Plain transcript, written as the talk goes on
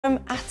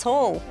at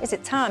all? Is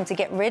it time to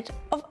get rid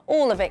of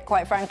all of it,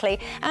 quite frankly?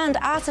 And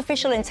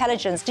artificial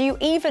intelligence, do you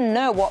even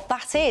know what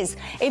that is?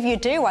 If you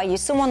do, are you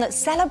someone that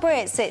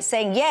celebrates it,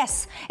 saying,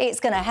 yes,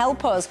 it's going to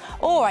help us?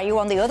 Or are you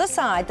on the other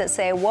side that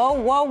say, whoa,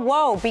 whoa,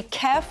 whoa, be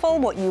careful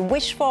what you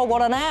wish for,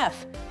 what on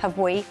earth have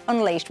we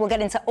unleashed? We'll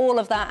get into all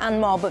of that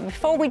and more, but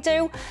before we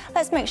do,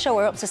 let's make sure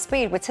we're up to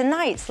speed with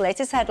tonight's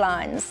latest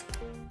headlines.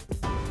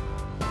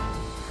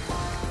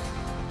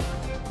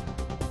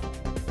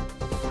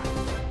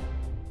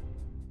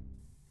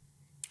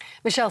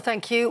 Michelle,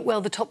 thank you. Well,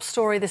 the top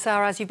story this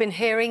hour, as you've been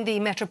hearing, the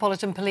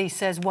Metropolitan Police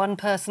says one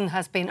person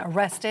has been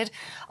arrested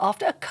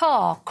after a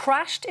car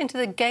crashed into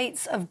the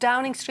gates of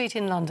Downing Street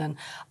in London.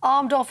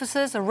 Armed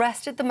officers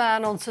arrested the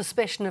man on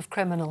suspicion of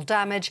criminal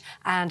damage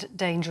and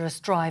dangerous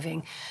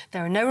driving.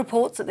 There are no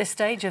reports at this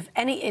stage of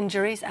any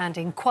injuries and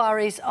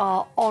inquiries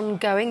are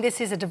ongoing. This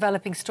is a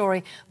developing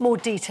story. More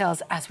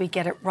details as we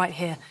get it right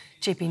here.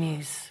 GB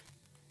News.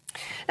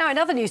 Now, in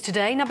other news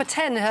today, Number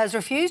 10 has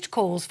refused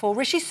calls for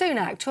Rishi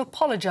Sunak to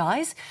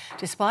apologise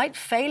despite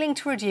failing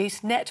to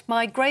reduce net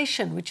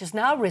migration, which has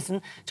now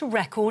risen to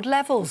record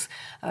levels.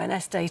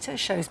 ONS data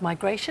shows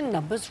migration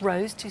numbers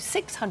rose to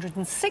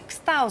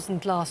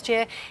 606,000 last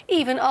year,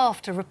 even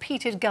after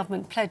repeated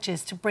government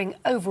pledges to bring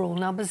overall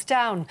numbers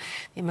down.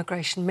 The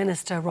Immigration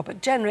Minister,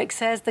 Robert Jenrick,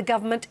 says the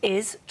government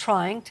is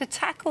trying to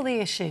tackle the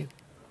issue.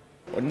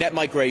 Well, net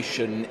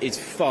migration is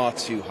far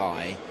too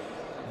high.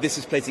 This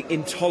is placing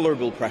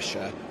intolerable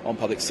pressure on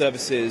public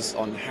services,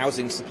 on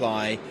housing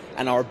supply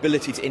and our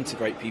ability to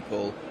integrate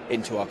people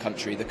into our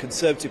country. The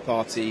Conservative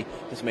Party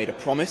has made a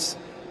promise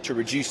to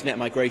reduce net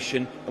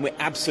migration and we're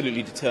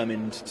absolutely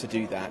determined to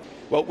do that.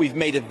 Well, we've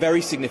made a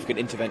very significant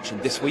intervention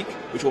this week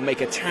which will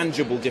make a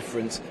tangible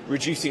difference,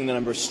 reducing the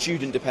number of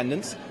student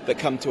dependents that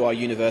come to our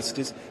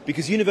universities,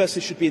 because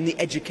universities should be in the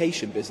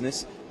education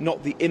business,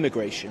 not the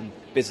immigration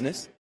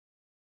business.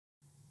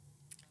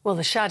 Well,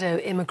 the Shadow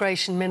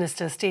Immigration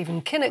Minister,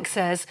 Stephen Kinnock,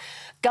 says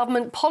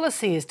government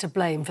policy is to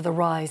blame for the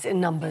rise in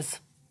numbers.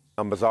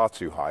 Numbers are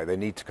too high. They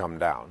need to come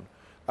down.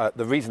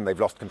 The reason they've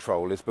lost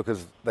control is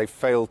because they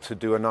failed to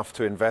do enough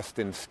to invest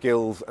in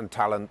skills and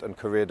talent and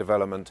career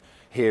development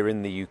here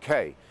in the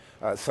UK.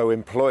 So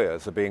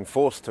employers are being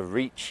forced to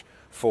reach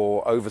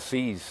for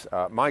overseas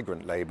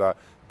migrant labour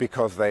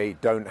because they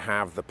don't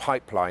have the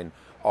pipeline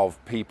of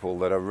people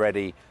that are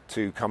ready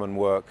to come and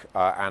work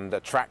and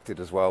attracted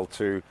as well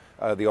to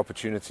the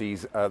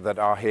opportunities that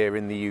are here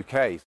in the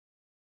UK.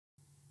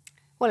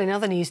 Well, in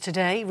other news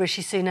today,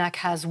 Rishi Sunak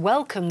has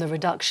welcomed the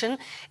reduction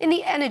in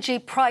the energy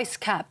price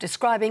cap,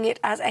 describing it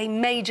as a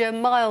major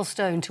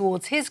milestone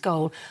towards his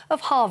goal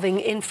of halving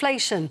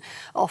inflation.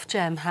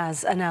 Ofgem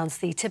has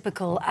announced the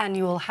typical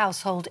annual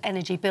household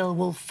energy bill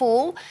will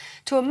fall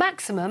to a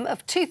maximum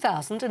of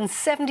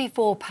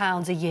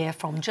 £2,074 a year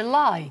from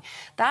July.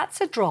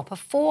 That's a drop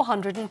of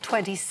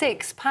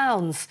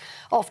 £426.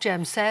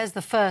 Ofgem says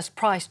the first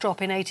price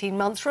drop in 18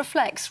 months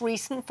reflects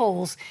recent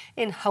falls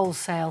in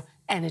wholesale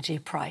energy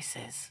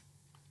prices.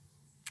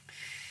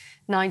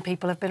 9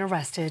 people have been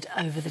arrested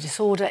over the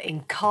disorder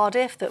in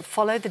Cardiff that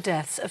followed the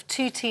deaths of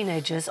 2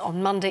 teenagers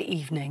on Monday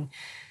evening.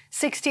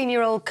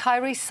 16-year-old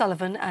Kyrie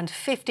Sullivan and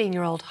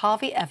 15-year-old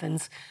Harvey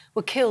Evans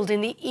were killed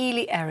in the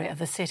Ely area of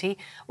the city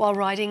while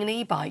riding an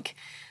e-bike.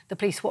 The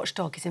police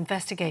watchdog is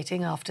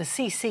investigating after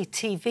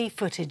CCTV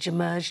footage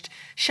emerged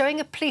showing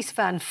a police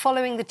van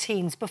following the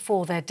teens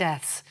before their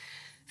deaths.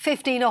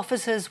 15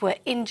 officers were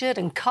injured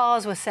and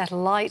cars were set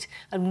alight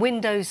and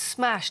windows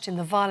smashed in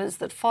the violence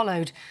that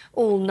followed.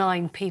 All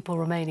 9 people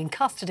remain in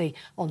custody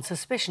on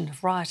suspicion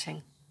of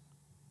rioting.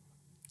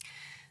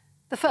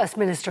 The First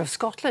Minister of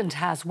Scotland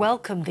has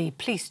welcomed the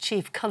Police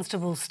Chief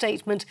Constable's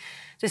statement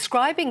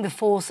describing the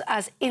force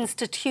as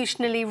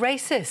institutionally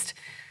racist.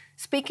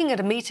 Speaking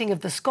at a meeting of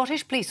the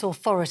Scottish Police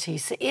Authority,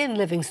 Sir Ian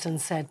Livingstone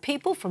said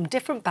people from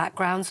different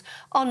backgrounds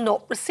are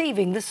not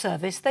receiving the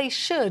service they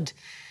should.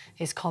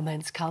 His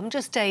comments come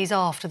just days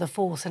after the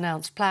force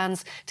announced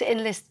plans to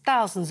enlist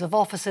thousands of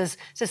officers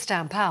to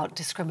stamp out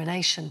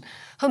discrimination.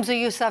 Humza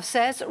Yousaf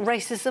says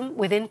racism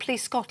within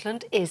Police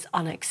Scotland is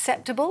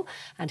unacceptable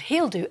and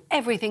he'll do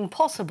everything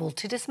possible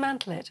to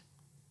dismantle it.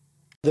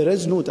 There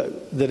is no doubt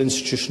that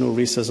institutional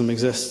racism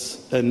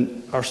exists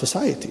in our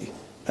society,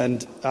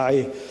 and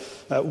I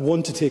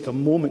want to take a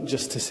moment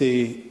just to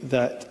say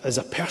that as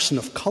a person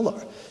of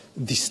colour,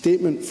 the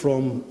statement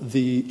from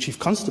the Chief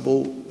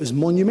Constable is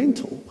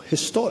monumental,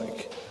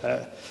 historic.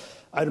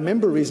 I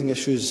remember raising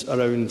issues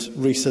around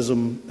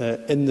racism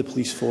in the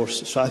police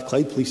force,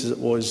 Strathclyde Police as it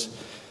was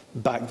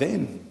back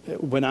then,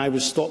 when I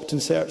was stopped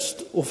and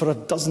searched over a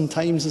dozen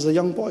times as a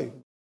young boy.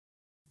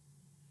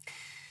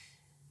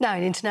 Now,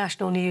 in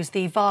international news,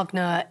 the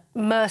Wagner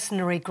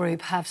mercenary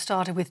group have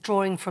started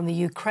withdrawing from the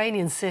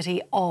Ukrainian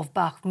city of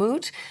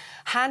Bakhmut,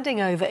 handing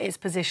over its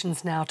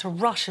positions now to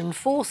Russian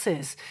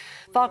forces.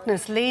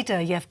 Wagner's leader,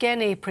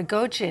 Yevgeny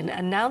Prigozhin,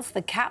 announced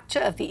the capture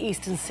of the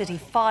eastern city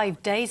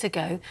 5 days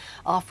ago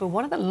after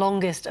one of the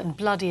longest and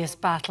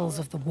bloodiest battles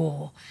of the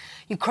war.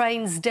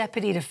 Ukraine's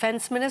Deputy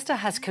Defence Minister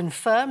has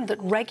confirmed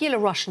that regular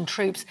Russian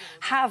troops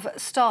have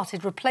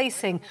started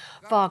replacing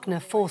Wagner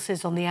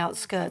forces on the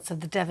outskirts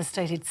of the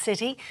devastated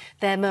city.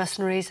 Their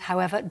mercenaries,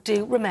 however,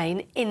 do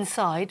remain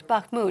inside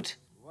Bakhmut.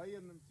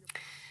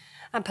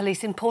 And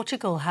police in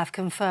Portugal have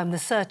confirmed the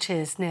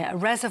searches near a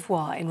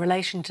reservoir in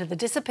relation to the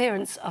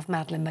disappearance of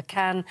Madeleine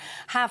McCann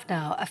have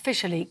now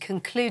officially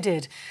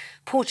concluded.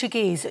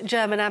 Portuguese,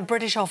 German and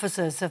British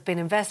officers have been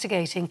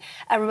investigating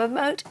a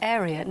remote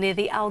area near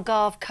the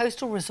Algarve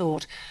coastal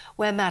resort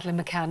where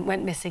Madeleine McCann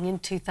went missing in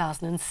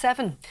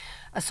 2007.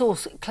 A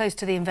source close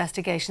to the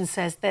investigation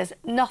says there's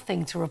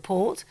nothing to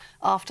report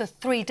after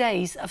 3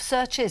 days of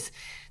searches.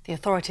 The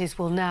authorities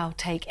will now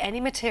take any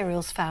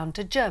materials found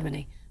to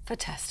Germany for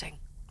testing.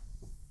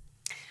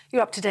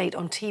 You're up to date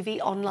on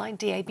TV, online,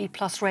 DAB+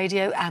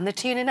 radio and the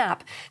TuneIn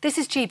app. This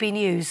is GB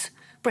News,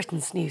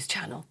 Britain's news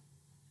channel.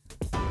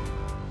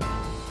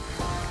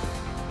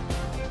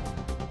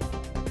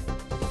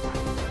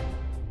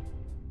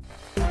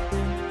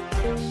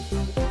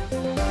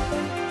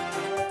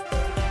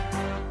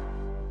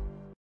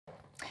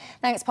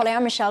 Thanks, Polly.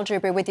 I'm Michelle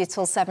Dewberry with you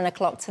till 7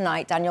 o'clock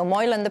tonight. Daniel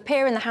Moylan, the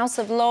peer in the House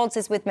of Lords,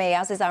 is with me,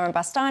 as is Aaron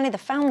Bastani, the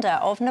founder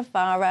of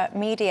Novara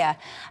Media.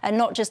 And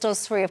not just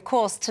us three, of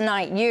course.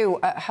 Tonight, you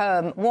at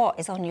home, what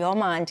is on your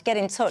mind? Get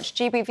in touch.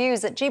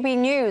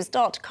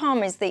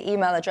 gbviews@gbnews.com is the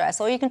email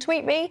address, or you can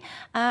tweet me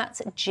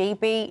at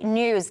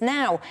gbnews.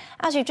 Now,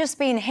 as you've just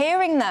been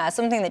hearing there,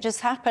 something that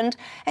just happened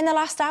in the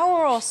last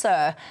hour or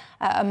so.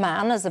 A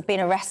man has been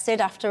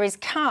arrested after his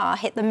car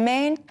hit the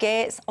main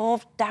gates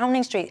of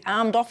Downing Street.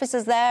 Armed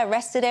officers there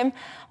arrested him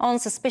on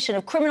suspicion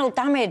of criminal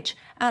damage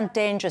and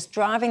dangerous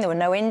driving. There were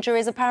no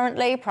injuries,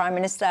 apparently. Prime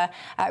Minister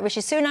Rishi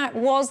Sunak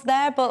was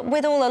there, but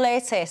with all the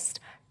latest,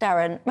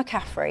 Darren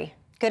McCaffrey.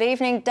 Good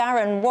evening,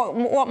 Darren.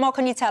 What more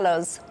can you tell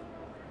us?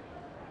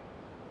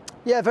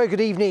 Yeah, very good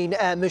evening,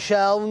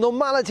 Michelle.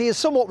 Normality is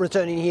somewhat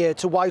returning here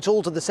to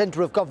Whitehall, to the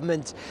centre of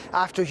government,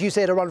 after, as you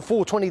said, around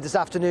 4:20 this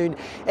afternoon,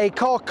 a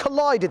car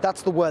collided,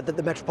 that's the word that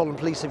the Metropolitan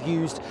Police have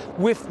used,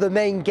 with the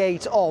main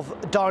gate of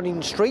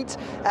Downing Street.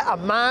 A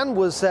man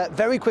was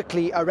very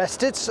quickly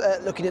arrested.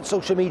 Looking at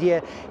social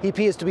media, he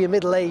appears to be a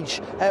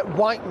middle-aged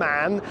white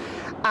man,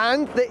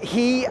 and that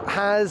he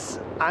has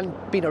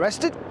been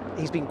arrested.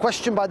 He's been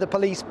questioned by the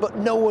police, but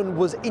no one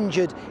was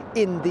injured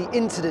in the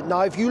incident.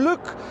 Now, if you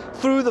look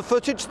through the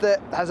footage that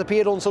has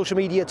appeared on social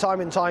media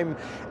time and time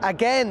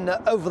again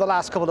over the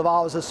last couple of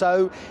hours or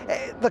so,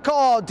 the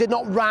car did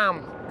not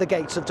ram the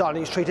gates of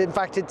Downing Street. In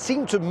fact, it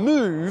seemed to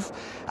move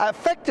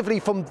effectively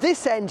from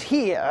this end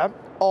here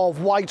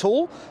of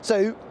Whitehall.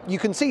 So you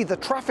can see the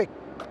traffic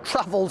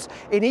travels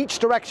in each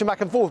direction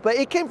back and forth, but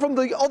it came from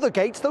the other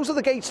gates. Those are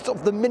the gates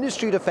of the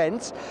Ministry of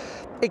Defence.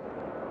 It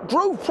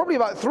drove probably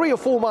about 3 or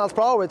 4 miles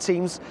per hour, it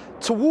seems,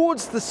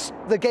 towards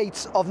the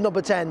gates of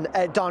number 10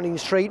 at Downing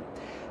Street,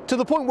 to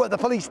the point where the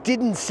police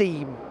didn't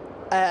seem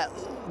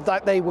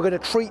that they were going to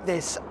treat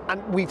this,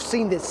 and we've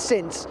seen this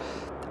since,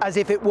 as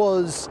if it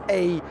was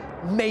a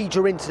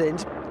major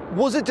incident.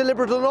 Was it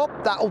deliberate or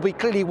not? That will be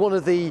clearly one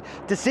of the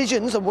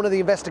decisions and one of the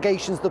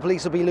investigations the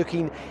police will be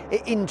looking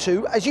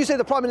into. As you say,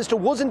 the Prime Minister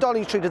was in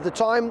Downing Street at the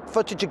time.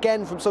 Footage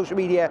again from social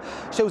media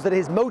shows that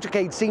his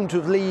motorcade seemed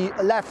to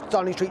have left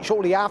Downing Street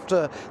shortly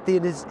after the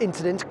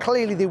incident.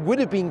 Clearly there would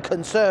have been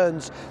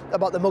concerns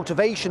about the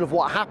motivation of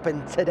what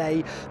happened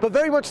today, but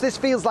very much this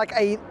feels like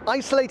an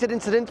isolated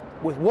incident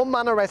with one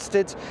man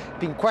arrested,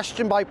 being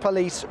questioned by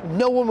police.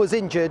 No one was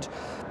injured,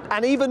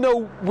 and even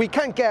though we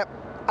can't get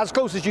as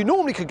close as you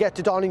normally could get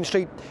to Downing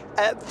Street,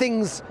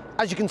 things,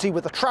 as you can see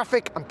with the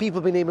traffic and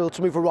people being able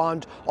to move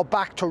around, are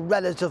back to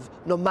relative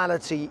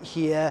normality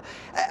here.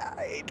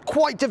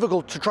 Quite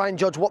difficult to try and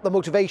judge what the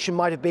motivation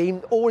might have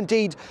been, or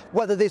indeed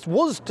whether this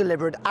was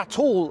deliberate at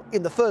all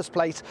in the first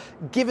place,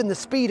 given the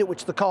speed at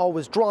which the car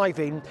was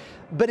driving.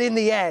 But in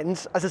the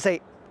end, as I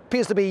say,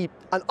 appears to be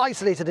an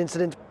isolated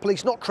incident,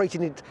 police not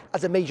treating it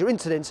as a major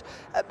incident,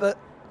 but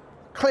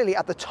clearly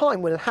at the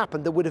time when it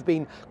happened there would have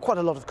been quite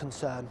a lot of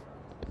concern.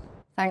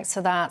 Thanks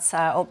for that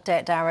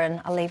update,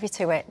 Darren. I'll leave you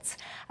to it.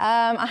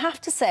 I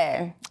have to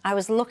say, I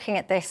was looking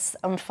at this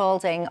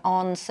unfolding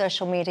on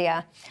social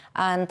media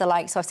and the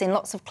like, so I've seen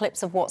lots of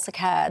clips of what's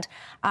occurred,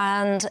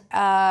 and,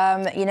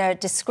 you know,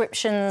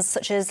 descriptions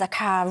such as a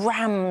car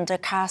rammed, a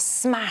car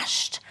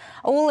smashed,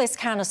 all this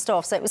kind of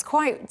stuff. So it was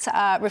quite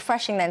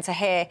refreshing then to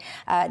hear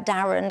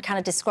Darren kind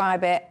of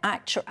describe it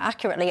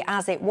accurately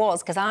as it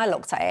was, because I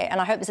looked at it, and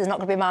I hope this is not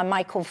going to be my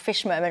Michael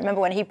Fish moment.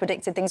 Remember when he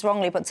predicted things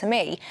wrongly? But to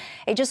me,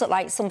 it just looked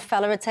like some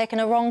fella had taken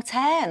a wrong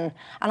turn.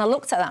 And I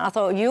looked at that and I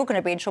thought, you're going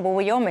to be in trouble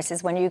with your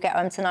missus when you get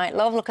home tonight,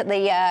 love. Look at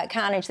the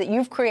carnage that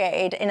you've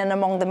created in and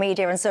among the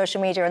media and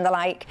social media and the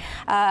like.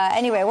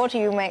 Anyway, what do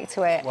you make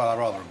to it? Well, I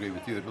rather agree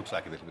with you. It looks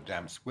like a bit of a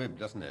damp squib,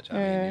 doesn't it? I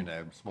mean, you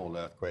know, small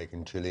earthquake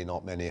in Chile,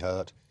 not many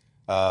hurt.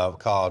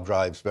 Car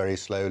drives very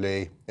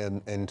slowly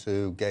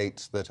into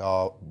gates that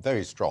are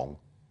very strong,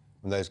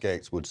 and those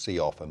gates would see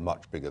off a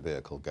much bigger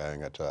vehicle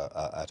going at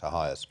a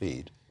higher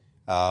speed.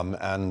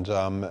 And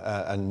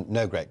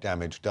no great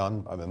damage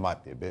done. I mean, there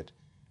might be a bit.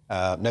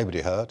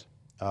 Nobody hurt.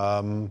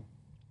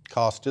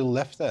 Car still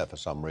left there for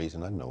some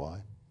reason. I don't know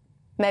why.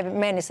 Maybe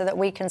mainly so that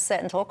we can sit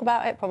and talk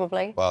about it,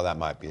 probably. Well, that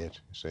might be it,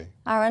 you see.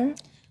 Aaron?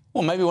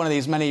 Well, maybe one of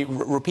these many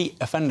repeat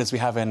offenders we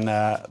have in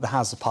the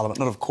House of Parliament,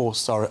 not, of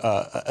course, our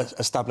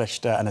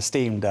established and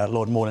esteemed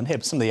Lord Morland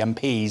Hibbs. Some of the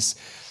MPs,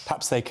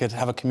 perhaps they could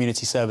have a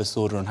community service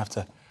order and have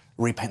to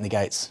repaint the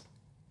gates.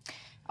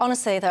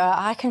 Honestly, though,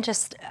 I can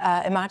just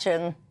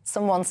imagine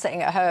someone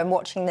sitting at home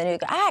watching the news.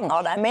 Hang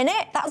on a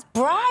minute, that's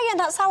Brian.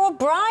 That's our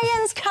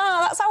Brian's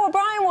car. That's our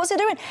Brian. What's he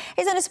doing?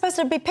 Isn't he supposed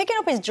to be picking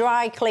up his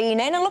dry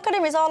cleaning? And look at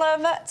him, he's all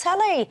over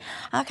telly.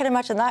 I can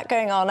imagine that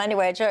going on.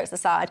 Anyway, jokes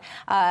aside,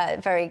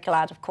 very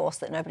glad, of course,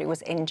 that nobody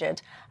was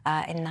injured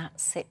in that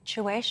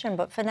situation.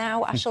 But for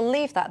now, I shall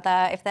leave that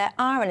there. If there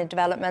are any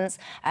developments,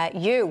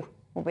 you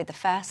will be the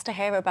first to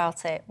hear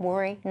about it.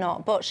 Worry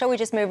not. But shall we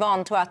just move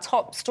on to our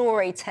top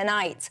story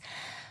tonight?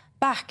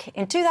 Back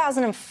in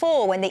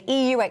 2004, when the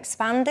EU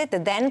expanded, the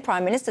then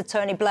Prime Minister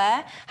Tony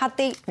Blair had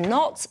the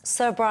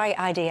not-so-bright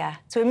idea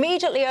to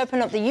immediately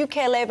open up the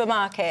UK labour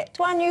market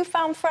to our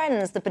newfound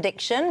friends. The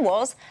prediction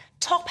was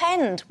top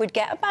end. We'd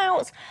get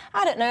about,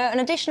 I don't know, an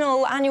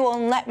additional annual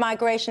net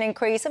migration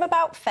increase of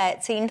about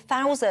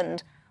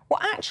 13,000.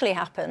 What actually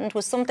happened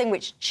was something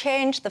which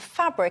changed the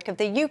fabric of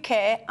the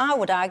UK, I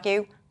would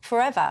argue,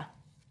 forever.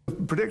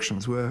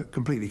 Predictions were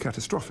completely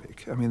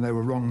catastrophic. I mean, they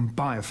were wrong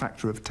by a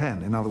factor of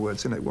 10. In other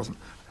words, you know, it wasn't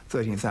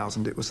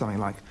 13,000, it was something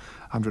like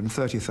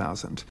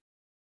 130,000.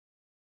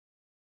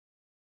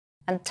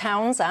 And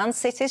towns and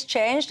cities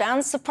changed,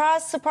 and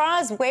surprise,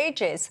 surprise,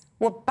 wages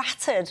were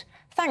battered.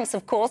 Thanks,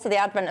 of course, to the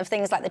advent of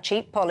things like the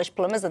cheap Polish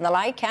plumbers and the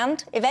like.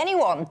 And if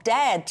anyone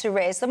dared to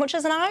raise so much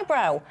as an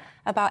eyebrow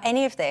about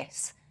any of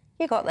this,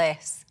 you got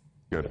this.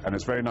 Good, and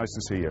it's very nice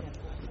to see you.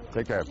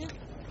 Take care.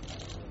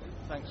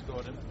 Thanks,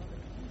 Gordon.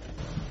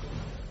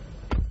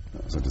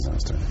 That was a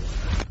disaster.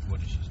 What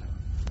did she say?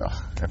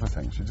 Oh,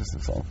 everything. She just a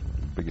sort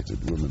of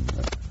bigoted woman.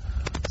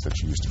 Said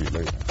she used to be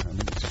Labour. I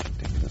mean, it's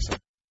ridiculous.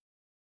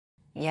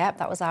 Yep,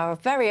 that was our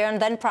very own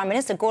then Prime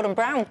Minister Gordon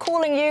Brown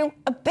calling you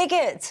a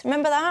bigot.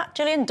 Remember that?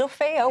 Gillian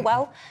Duffy? Oh,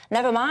 well,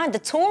 never mind. The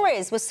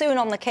Tories were soon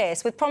on the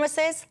case with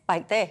promises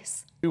like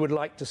this. We would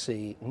like to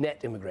see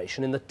net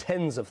immigration in the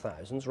tens of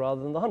thousands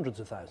rather than the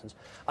hundreds of thousands.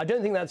 I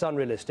don't think that's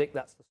unrealistic.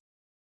 That's the...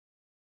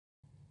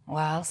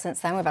 Well,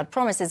 since then, we've had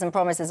promises and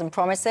promises and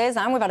promises,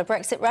 and we've had a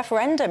Brexit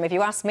referendum, if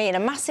you ask me, in a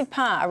massive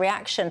part a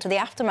reaction to the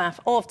aftermath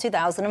of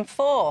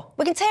 2004.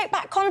 We can take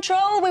back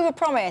control, we were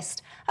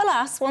promised.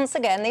 Alas, once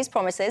again, these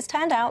promises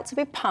turned out to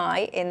be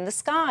pie in the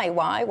sky.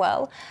 Why?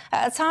 Well,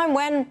 at a time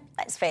when,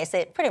 let's face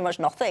it, pretty much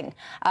nothing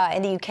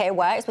in the UK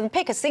works. We can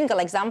pick a single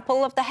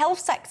example of the health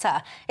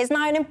sector. It's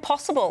now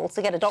impossible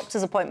to get a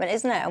doctor's appointment,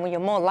 isn't it? And you're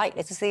more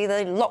likely to see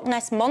the Loch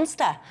Ness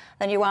Monster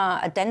than you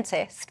are a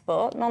dentist.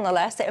 But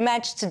nonetheless, it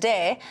emerged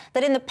today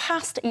that in the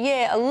past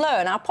year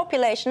alone, our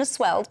population has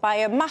swelled by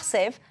a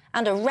massive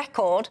and a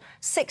record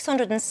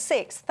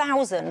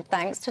 606,000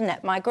 thanks to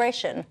net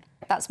migration.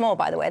 That's more,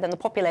 by the way, than the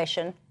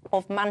population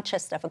of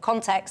Manchester. For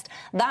context,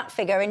 that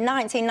figure in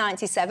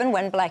 1997,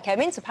 when Blair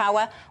came into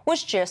power,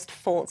 was just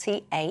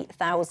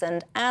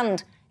 48,000.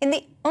 And in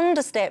the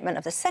understatement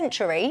of the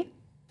century...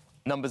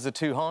 Numbers are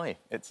too high.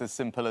 It's as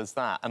simple as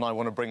that, and I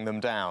want to bring them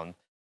down.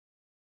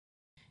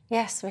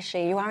 Yes,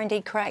 Rishi, you are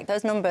indeed correct.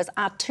 Those numbers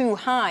are too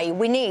high.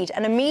 We need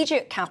an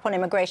immediate cap on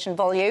immigration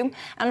volume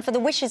and for the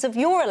wishes of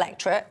your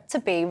electorate to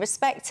be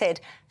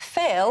respected.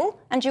 Fail,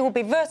 and you will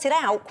be voted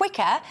out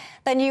quicker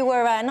than you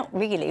were not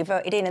really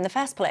voted in the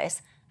first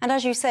place. And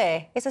as you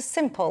say, it's as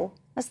simple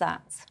as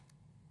that.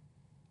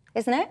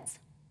 Isn't it?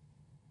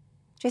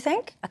 Do you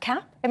think? A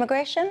cap?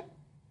 Immigration?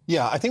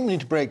 Yeah, I think we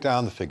need to break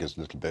down the figures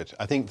a little bit.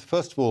 I think,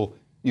 first of all,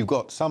 you've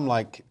got some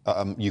like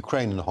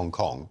Ukraine and Hong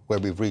Kong, where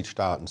we've reached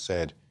out and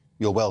said,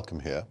 you're welcome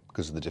here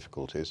because of the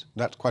difficulties.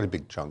 That's quite a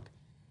big chunk.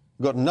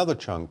 We've got another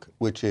chunk,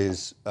 which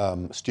is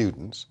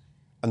students.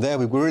 And there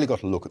we've really got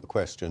to look at the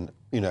question,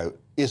 you know,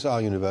 is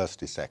our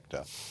university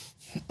sector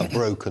a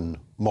broken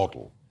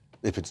model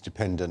if it's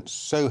dependent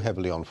so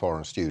heavily on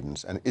foreign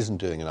students and isn't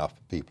doing enough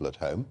for people at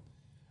home?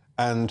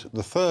 And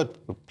the third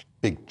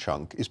big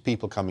chunk is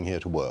people coming here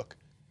to work.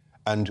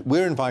 And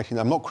we're inviting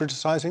them, I'm not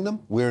criticising them,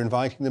 we're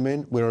inviting them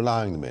in, we're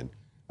allowing them in.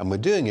 And we're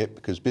doing it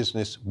because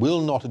business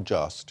will not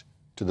adjust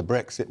to the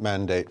Brexit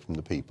mandate from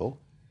the people.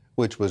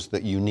 which was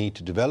that you need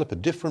to develop a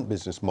different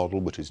business model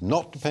which is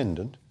not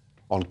dependent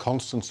on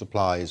constant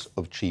supplies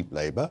of cheap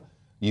labour.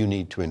 You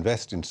need to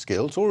invest in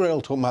skills. Already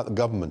talking about the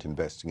government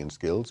investing in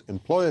skills.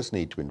 Employers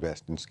need to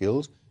invest in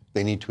skills.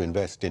 They need to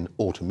invest in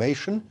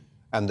automation,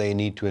 and they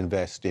need to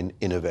invest in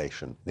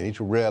innovation. They need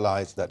to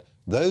realise that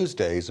those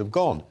days have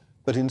gone.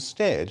 But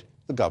instead,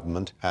 the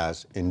government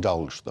has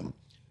indulged them.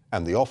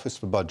 And the Office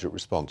for Budget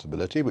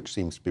Responsibility, which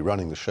seems to be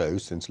running the show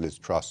since Liz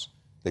Truss,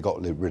 they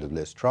got rid of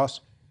Liz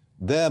Truss,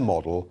 their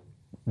model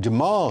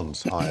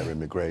demands higher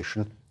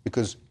immigration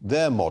because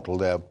their model,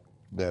 their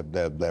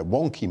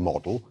wonky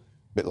model,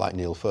 a bit like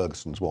Neil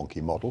Ferguson's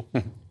wonky model,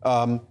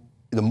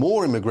 the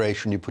more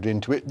immigration you put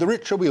into it, the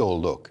richer we all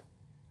look.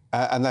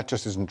 And that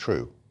just isn't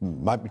true.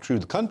 Might be true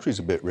the country's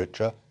a bit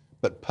richer,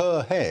 but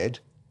per head,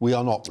 we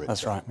are not richer.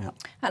 That's right, yeah.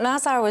 And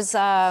as I was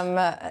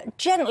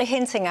gently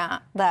hinting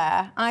at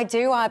there,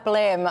 I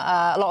blame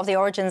a lot of the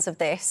origins of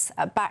this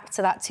back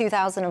to that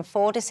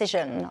 2004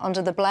 decision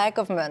under the Blair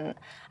government.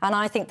 And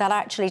I think that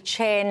actually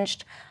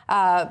changed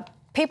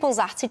people's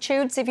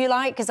attitudes, if you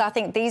like, because I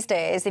think these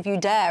days, if you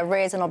dare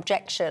raise an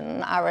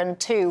objection, Aaron,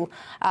 to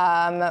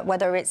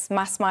whether it's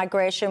mass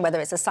migration, whether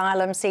it's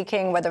asylum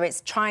seeking, whether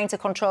it's trying to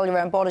control your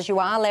own borders, you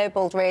are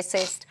labelled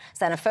racist,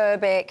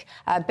 xenophobic,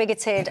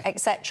 bigoted,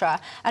 etc.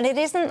 And it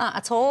isn't that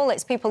at all.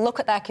 It's people look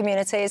at their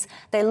communities,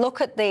 they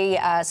look at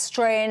the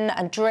strain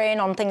and drain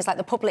on things like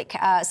the public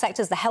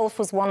sectors. The health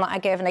was one that I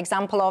gave an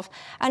example of.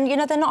 And, you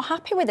know, they're not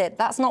happy with it.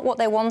 That's not what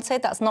they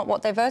wanted. That's not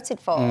what they voted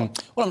for.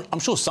 Well, I'm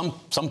sure some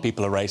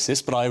people are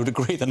racist, but I would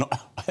agree that not,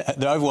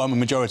 the overwhelming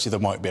majority of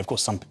them won't be. Of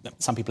course, some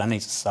people in any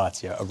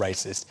society are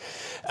racist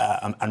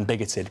and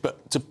bigoted.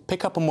 But to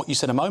pick up on what you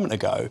said a moment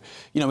ago,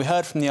 you know, we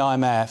heard from the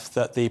IMF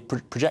that the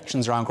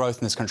projections around growth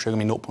in this country are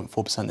going to be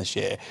 0.4% this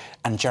year,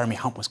 and Jeremy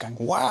Hunt was going,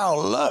 wow,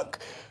 look.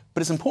 But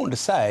it's important to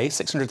say,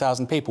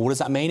 600,000 people, what does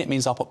that mean? It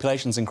means our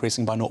population's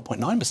increasing by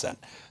 0.9%.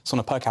 So on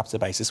a per capita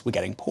basis, we're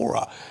getting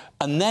poorer.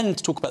 And then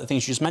to talk about the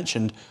things you just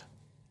mentioned,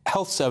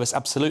 health service,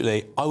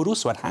 absolutely. I would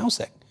also add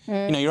housing.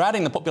 You know, you're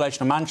adding the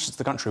population of Manchester to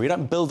the country. We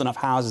don't build enough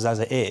houses as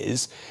it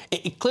is.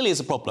 It clearly is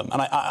a problem.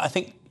 And I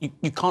think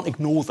you can't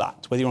ignore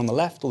that, whether you're on the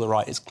left or the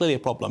right. It's clearly a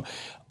problem.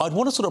 I'd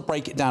want to sort of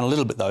break it down a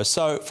little bit, though.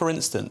 So, for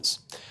instance,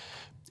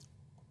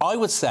 I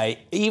would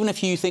say, even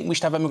if you think we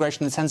should have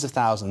immigration in the tens of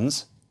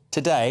thousands,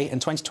 today, in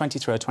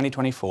 2023 or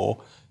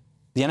 2024,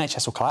 the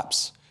NHS will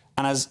collapse.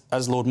 And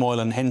as Lord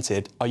Moylan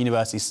hinted, our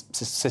university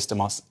system,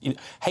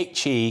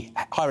 HE,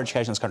 higher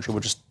education in this country,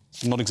 will just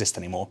not exist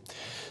anymore.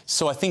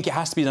 So I think it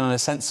has to be done in a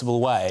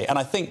sensible way. And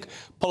I think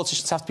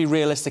politicians have to be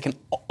realistic and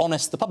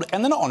honest to the public.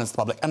 And they're not honest to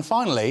the public. And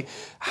finally,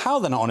 how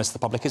they're not honest to the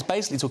public is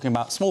basically talking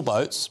about small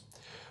boats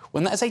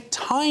when that is a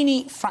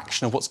tiny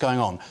fraction of what's going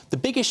on. The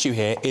big issue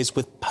here is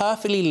with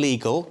perfectly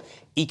legal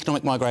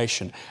economic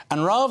migration.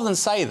 And rather than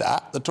say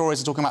that, the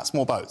Tories are talking about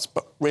small boats.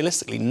 But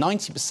realistically,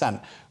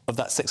 90% of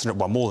that 600,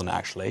 well, more than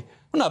actually,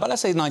 well, no, but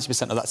let's say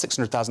 90% of that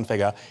 600,000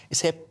 figure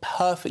is here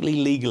perfectly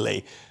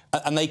legally.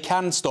 And they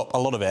can stop a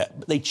lot of it,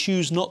 but they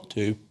choose not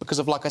to because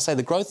of, like I say,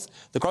 the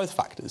growth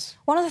factors.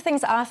 One of the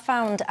things that I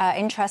found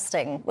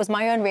interesting was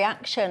my own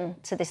reaction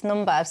to this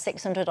number of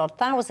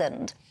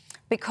 600,000,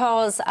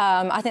 because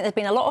I think there's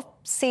been a lot of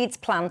seeds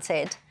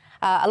planted,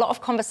 a lot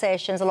of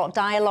conversations, a lot of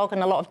dialogue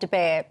and a lot of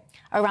debate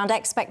around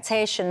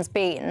expectations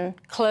being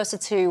closer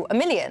to 1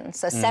 million,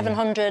 so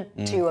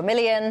 700 to 1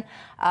 million.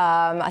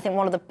 I think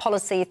one of the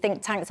policy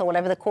think tanks or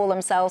whatever they call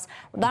themselves,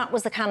 that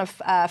was the kind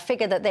of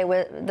figure that they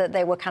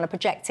were kind of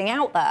projecting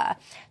out there.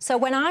 So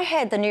when I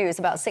heard the news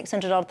about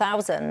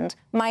 600,000,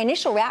 my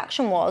initial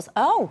reaction was,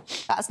 oh,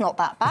 that's not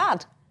that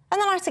bad. And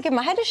then I had to give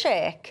my head a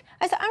shake.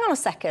 I said, hang on a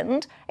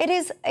second, it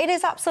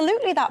is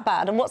absolutely that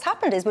bad. And what's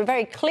happened is we're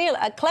very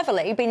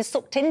cleverly been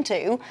sucked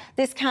into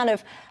this kind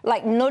of,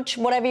 like, nudge,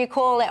 whatever you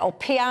call it, or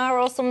PR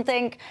or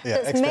something,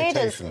 that's made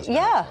us...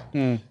 Yeah.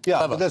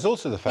 Yeah, but there's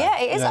also the fact,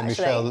 yeah, it is actually,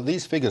 Michelle, that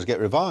these figures get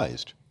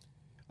revised.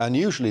 And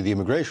usually the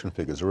immigration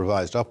figures are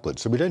revised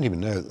upwards, so we don't even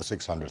know that the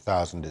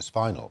 600,000 is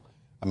final.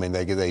 I mean,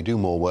 they do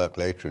more work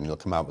later and you'll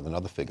come out with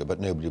another figure, but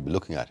nobody will be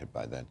looking at it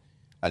by then.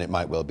 And it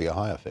might well be a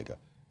higher figure.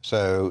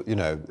 So, you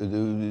know,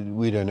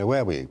 we don't know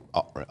where we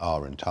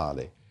are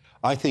entirely.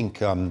 I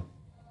think you're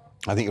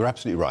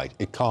absolutely right.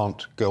 It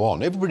can't go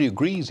on. Everybody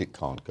agrees it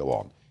can't go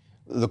on.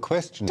 The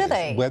question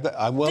is whether...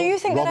 well, do you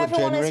think that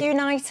everyone is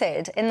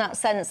united in that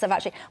sense of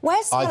actually...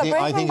 Where's Scarlett Braverman, by the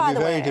way? I think it'd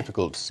be very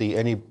difficult to see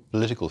any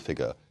political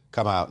figure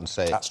come out and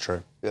say... That's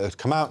true.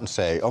 Come out and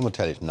say on the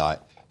telly tonight,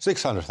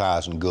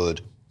 600,000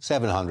 good,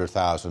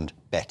 700,000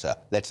 better.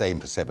 Let's aim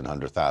for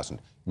 700,000.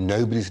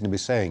 Nobody's going to be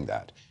saying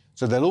that.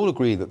 So they'll all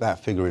agree that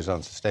that figure is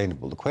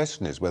unsustainable. The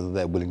question is whether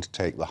they're willing to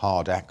take the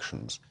hard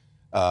actions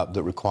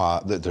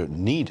that are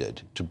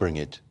needed to bring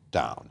it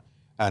down.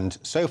 And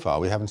so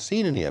far, we haven't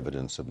seen any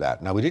evidence of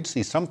that. Now, we did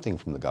see something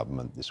from the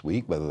government this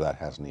week, whether that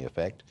has any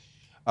effect.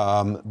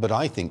 But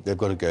I think they've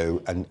got to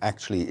go and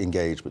actually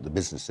engage with the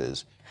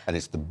businesses. And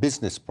it's the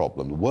business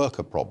problem, the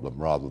worker problem,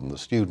 rather than the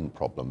student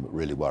problem that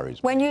really worries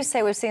me. When you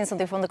say we've seen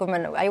something from the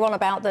government, are you on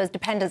about the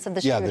dependence of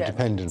the students? Yeah, the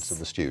dependence of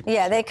the students.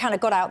 Yeah, they kind of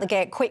got out the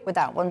gate quick with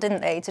that one,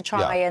 didn't they, to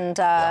try and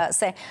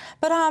say...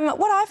 But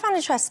what I found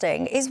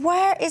interesting is,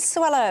 where is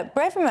Suella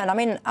Braverman? I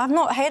mean, I've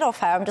not heard of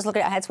her. I'm just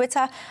looking at her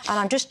Twitter, and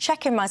I'm just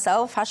checking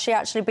myself. Has she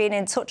actually been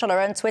in touch on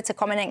her own Twitter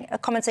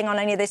commenting on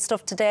any of this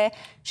stuff today?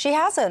 She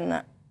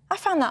hasn't. I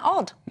found that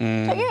odd,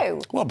 don't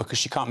you? Well, because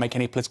she can't make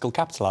any political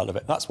capital out of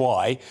it. That's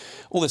why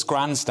all this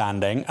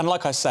grandstanding. And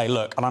like I say,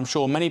 look, and I'm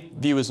sure many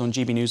viewers on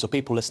GB News or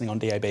people listening on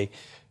DAB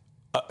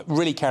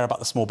really care about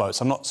the small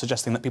boats. I'm not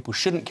suggesting that people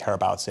shouldn't care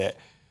about it.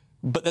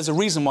 But there's a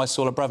reason why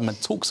Suella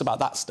Braverman talks about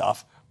that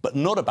stuff, but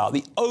not about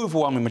the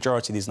overwhelming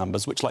majority of these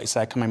numbers, which, like you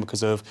say, are coming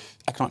because of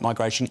economic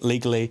migration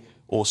legally,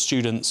 or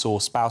students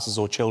or spouses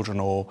or children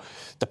or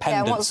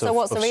dependents of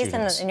what's the reason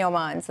students. in your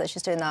minds that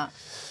she's doing that?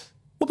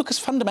 Well, because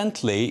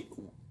fundamentally...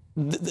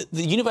 The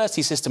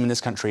university system in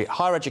this country,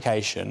 higher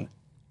education,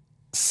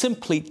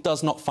 simply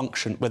does not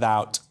function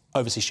without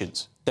overseas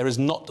students. There is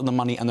not the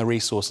money and the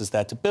resources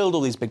there to build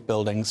all these big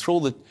buildings, for all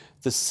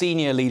the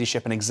senior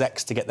leadership and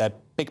execs to get their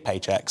big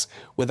paychecks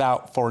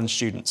without foreign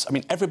students. I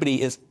mean,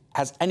 everybody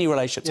has any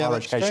relationship to higher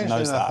education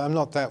knows that. I'm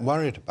not that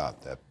worried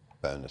about their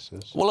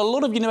bonuses. Well, a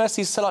lot of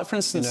universities, so like, for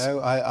instance... You know,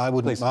 I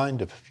wouldn't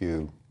mind if a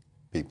few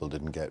people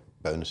didn't get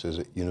bonuses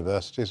at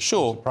universities.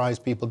 Sure. I'm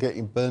surprised people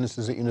getting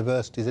bonuses at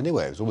universities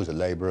anyway. It was always a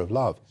labour of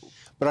love.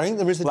 But I think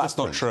there is a difference.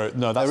 That's not true.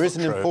 No, that's there is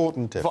not an true.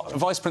 important difference.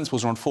 Vice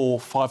principals are on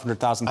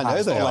 £500,000. I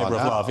know they are labour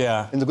of love,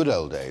 yeah. In the good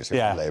old days, it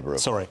was labour of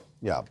love. Sorry.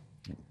 Yeah.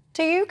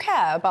 Do you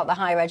care about the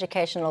higher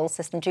educational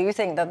system? Do you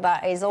think that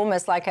that is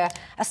almost like a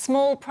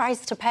small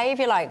price to pay, if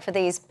you like, for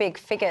these big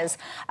figures?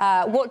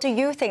 What do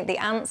you think the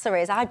answer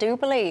is? I do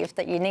believe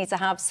that you need to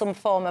have some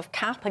form of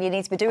cap, and you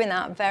need to be doing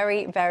that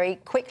very, very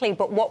quickly.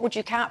 But what would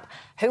you cap?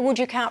 Who would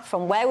you cap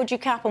from? Where would you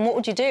cap? And what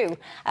would you do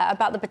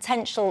about the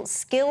potential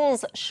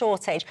skills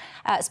shortage?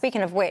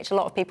 Speaking of which, a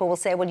lot of people will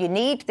say, well, you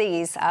need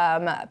these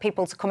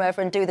people to come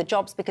over and do the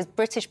jobs because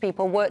British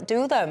people won't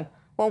do them.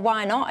 Well,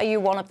 why not? Are you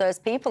one of those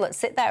people that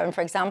sit there and,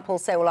 for example,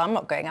 say, well, I'm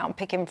not going out and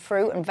picking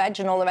fruit and veg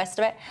and all the rest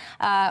of it?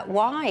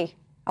 Why?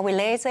 Are we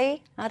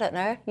lazy? I don't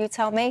know. You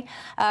tell me.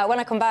 When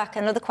I come back,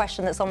 another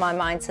question that's on my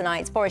mind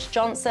tonight. Boris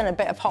Johnson, a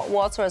bit of hot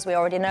water, as we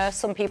already know.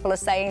 Some people are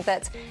saying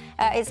that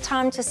it's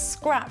time to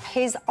scrap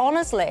his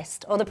honours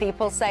list. Other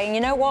people saying, you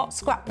know what,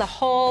 scrap the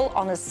whole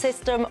honours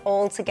system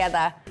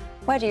altogether.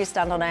 Where do you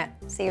stand on it?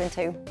 See you in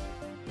 2.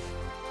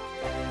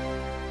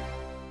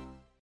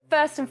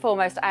 First and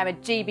foremost, I am a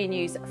GB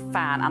News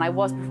fan, and I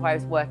was before I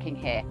was working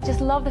here. Just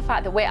love the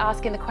fact that we're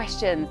asking the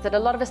questions that a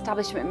lot of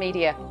establishment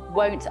media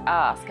won't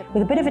ask.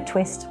 With a bit of a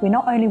twist, we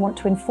not only want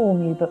to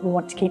inform you, but we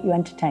want to keep you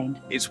entertained.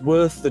 It's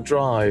worth the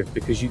drive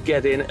because you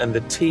get in and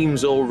the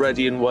team's all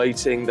ready and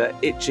waiting, they're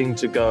itching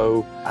to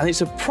go, and it's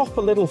a proper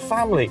little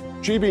family.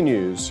 GB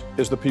News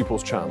is the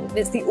people's channel.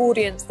 It's the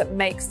audience that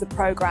makes the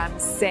programme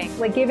sing.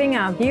 We're giving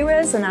our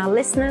viewers and our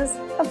listeners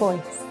a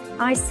voice.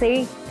 I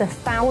see the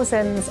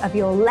thousands of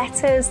your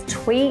letters,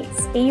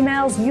 tweets,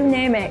 emails, you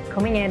name it,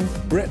 coming in.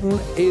 Britain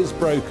is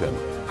broken.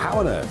 How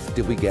on earth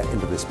did we get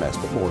into this mess?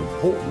 But more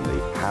importantly,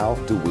 how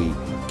do we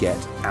get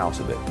out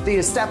of it? The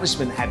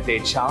establishment had their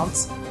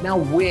chance. Now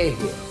we're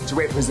here to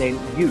represent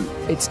you.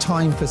 It's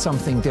time for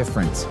something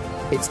different.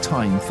 It's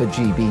time for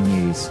GB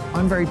News.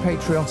 I'm very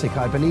patriotic.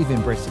 I believe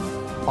in Britain.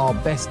 Our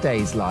best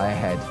days lie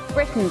ahead.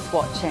 Britain's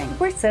watching.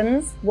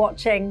 Britain's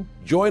watching.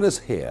 Join us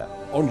here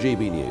on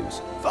GB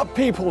News. The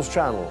People's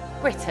Channel.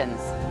 Britain's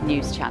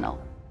news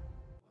channel.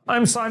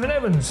 I'm Simon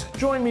Evans.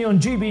 Join me on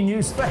GB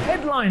News for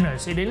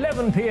Headliners at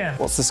 11 p.m.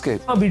 What's the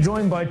scoop? I'll be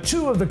joined by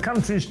 2 of the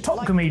country's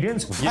top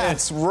comedians.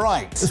 That's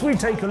right. As we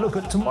take a look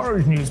at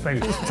tomorrow's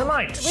newspapers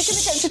tonight. We're going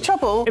to get into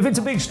trouble. If it's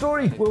a big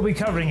story, we'll be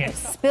covering it.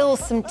 Spill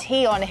some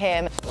tea on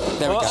him.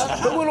 There we go.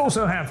 But we'll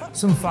also have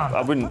some fun.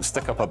 I wouldn't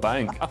stick up a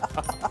bank.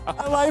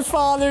 My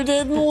father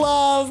didn't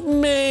love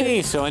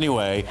me. So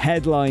anyway...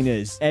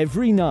 Headliners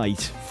every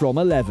night from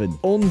 11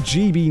 on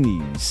GB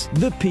News,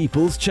 the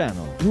People's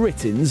Channel,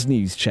 Britain's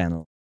news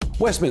channel.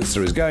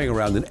 Westminster is going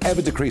around in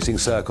ever-decreasing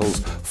circles,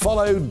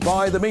 followed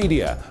by the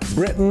media.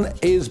 Britain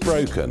is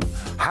broken.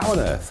 How on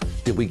earth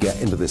did we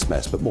get into this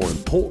mess? But more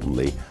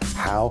importantly,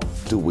 how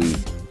do we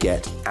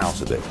get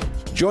out of it?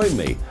 Join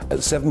me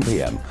at 7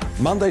 p.m,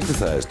 Mondays to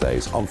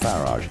Thursdays on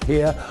Farage,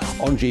 here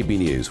on GB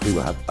News. We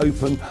will have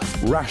open,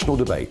 rational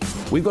debate.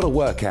 We've got to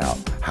work out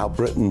how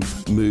Britain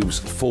moves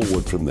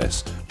forward from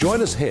this.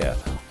 Join us here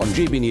on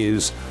GB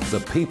News,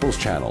 the People's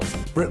Channel.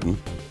 Britain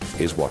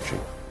is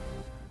watching.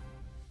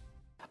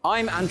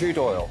 I'm Andrew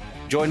Doyle.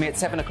 Join me at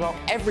 7 o'clock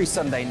every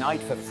Sunday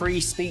night for Free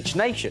Speech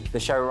Nation, the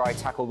show where I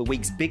tackle the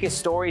week's biggest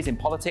stories in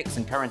politics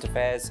and current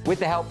affairs with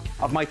the help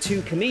of my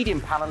 2 comedian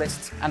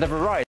panellists and a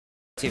variety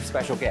of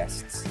special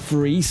guests.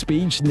 Free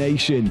Speech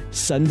Nation,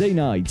 Sunday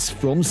nights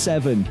from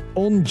 7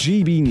 on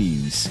GB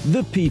News,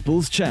 the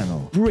People's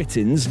Channel,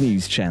 Britain's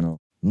news channel.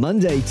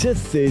 Monday to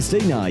Thursday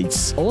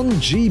nights on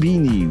GB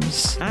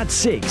News. At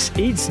 6,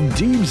 it's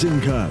Dewbs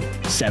Co.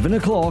 7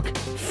 o'clock,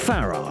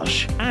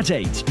 Farage. At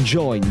 8,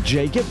 join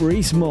Jacob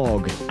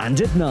Rees-Mogg.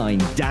 And at 9,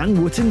 Dan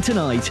Wootton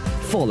Tonight,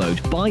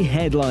 followed by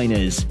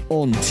Headliners.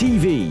 On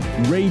TV,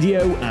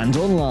 radio and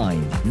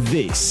online.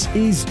 This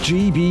is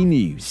GB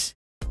News.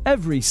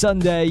 Every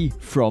Sunday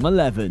from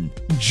 11,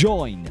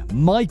 join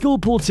Michael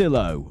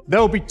Portillo. There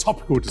will be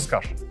topical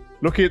discussion,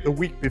 looking at the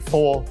week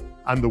before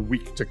and the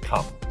week to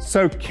come.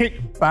 So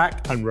kick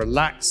back and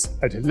relax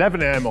at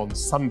 11 a.m. on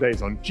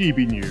Sundays on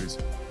GB News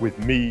with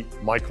me,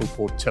 Michael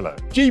Portillo.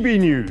 GB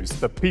News,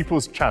 the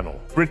People's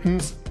Channel,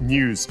 Britain's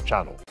news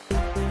channel.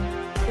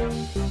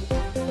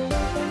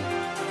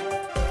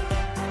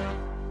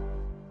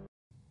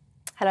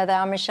 Hello there,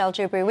 I'm Michelle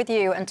Dewberry with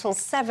you until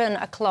 7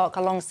 o'clock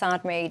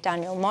alongside me,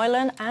 Daniel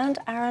Moylan and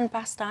Aaron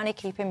Bastani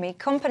keeping me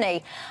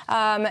company.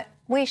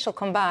 We shall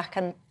come back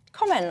and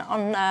comment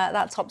on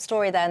that top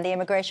story there and the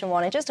immigration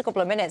one in just a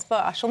couple of minutes,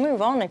 but I shall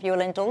move on if you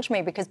will indulge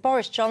me, because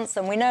Boris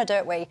Johnson, we know,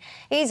 don't we?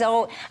 I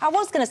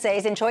was going to say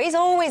he's in trouble. He's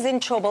always in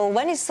trouble.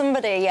 When is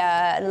somebody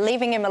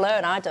leaving him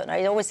alone? I don't know.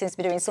 He always seems to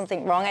be doing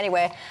something wrong.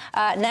 Anyway,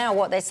 now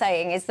what they're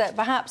saying is that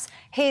perhaps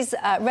his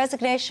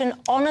resignation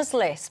honours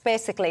list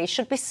basically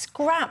should be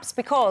scrapped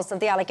because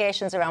of the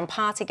allegations around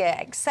Partygate,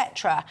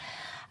 etc.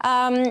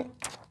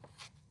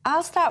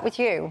 I'll start with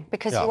you,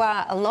 because you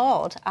are a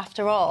Lord,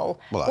 after all.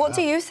 Well, what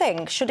do you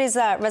think? Should his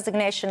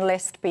resignation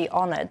list be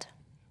honoured?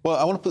 Well,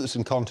 I want to put this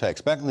in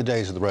context. Back in the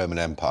days of the Roman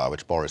Empire,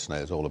 which Boris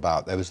knows all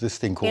about, there was this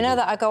thing called... You know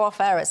that I go off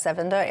air at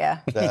 7, don't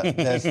you?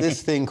 There's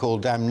this thing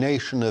called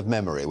damnation of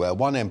memory, where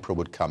one emperor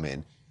would come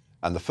in,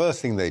 and the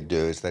first thing they'd do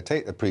is they'd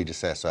take the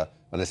predecessor,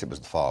 unless it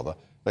was the father,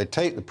 they'd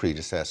take the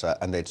predecessor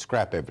and they'd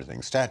scrap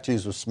everything.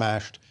 Statues were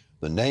smashed,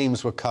 the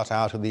names were cut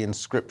out of the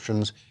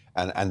inscriptions,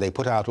 and they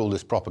put out all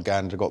this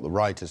propaganda, got the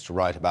writers to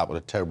write about what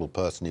a terrible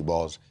person he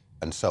was,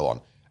 and so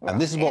on. Right.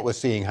 And this is what we're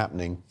seeing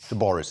happening to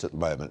Boris at the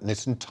moment, and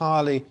it's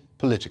entirely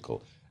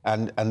political.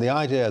 And the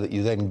idea that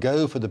you then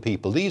go for the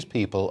people, these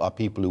people are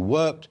people who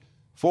worked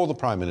for the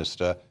Prime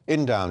Minister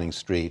in Downing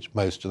Street,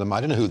 most of them.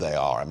 I don't know who they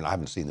are, I mean, I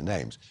haven't seen the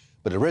names.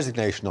 But a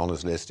resignation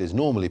honours list is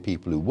normally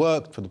people who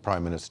worked for the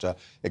Prime Minister.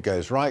 It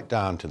goes right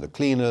down to the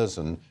cleaners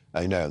and,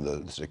 you know,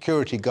 the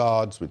security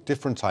guards with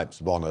different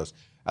types of honours.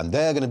 And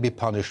they're going to be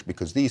punished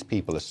because these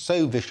people are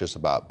so vicious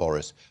about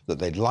Boris that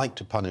they'd like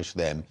to punish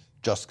them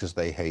just because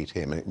they hate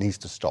him, and it needs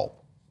to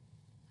stop.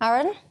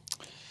 Aaron?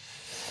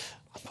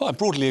 Well, I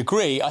broadly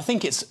agree. I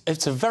think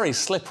it's a very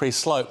slippery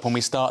slope when we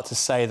start to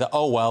say that,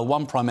 oh, well,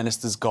 one Prime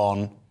Minister's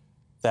gone,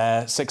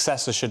 their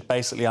successor should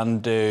basically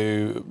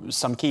undo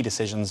some key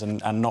decisions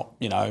and not,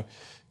 you know,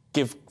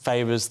 give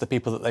favours to the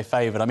people that they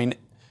favoured. I mean,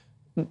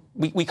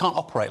 we can't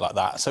operate like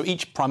that. So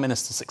each Prime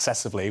Minister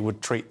successively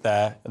would treat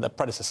their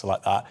predecessor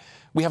like that.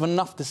 We have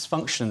enough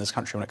dysfunction in this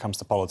country when it comes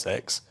to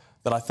politics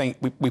that I think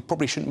we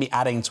probably shouldn't be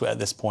adding to it at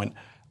this point.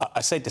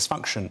 I say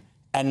dysfunction,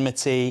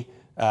 enmity,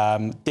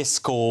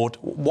 discord.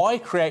 Why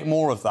create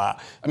more of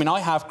that? I mean, I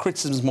have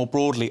criticisms more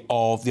broadly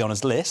of the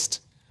honours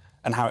list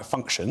and how it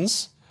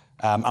functions.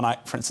 And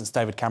for instance,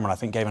 David Cameron, I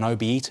think, gave an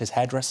OBE to his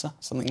hairdresser,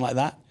 something like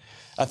that.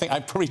 I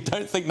probably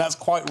don't think that's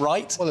quite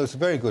right. Well, it was a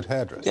very good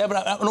hairdresser. Yeah,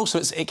 but and also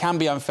it can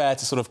be unfair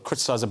to sort of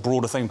criticise a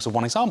broader thing because of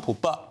one example.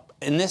 But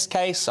in this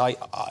case, I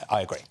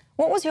agree.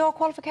 What was your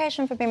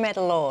qualification for being made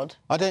a Lord?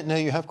 I don't know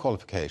you have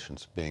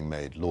qualifications for being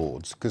made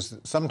Lords, because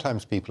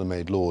sometimes people are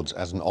made Lords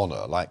as an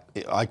honour. Like,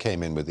 I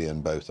came in with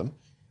Ian Botham,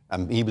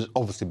 and he was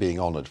obviously being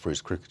honoured for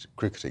his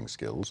cricketing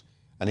skills,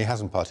 and he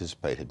hasn't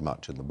participated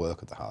much in the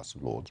work of the House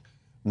of Lords.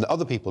 And the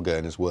other people go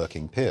in as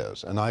working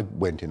peers, and I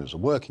went in as a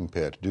working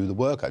peer to do the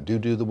work. I do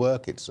the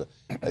work. It's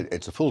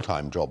a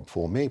full-time job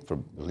for me, at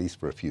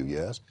least for a few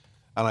years.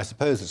 And I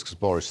suppose it's because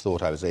Boris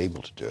thought I was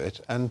able to do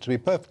it, and to be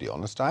perfectly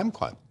honest, I am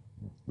quite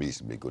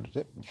reasonably good at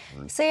it.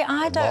 See,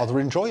 I'd rather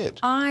enjoy it.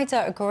 I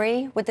don't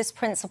agree with this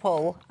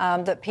principle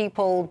that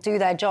people do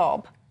their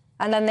job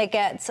and then they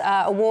get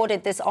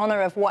awarded this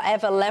honour of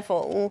whatever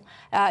level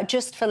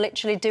just for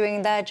literally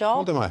doing their job.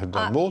 Well, they might have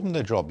done more than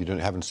their job. You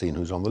haven't seen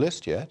who's on the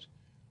list yet.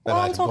 Well,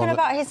 I'm talking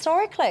about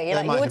historically.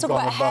 Like, you were talking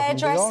about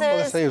hairdressers.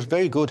 Well, I say he was a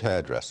very good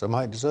hairdresser,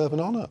 might deserve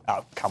an honour.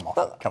 Oh, come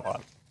on, come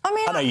on. I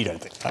mean, I know you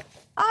don't think that.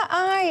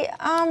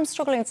 I'm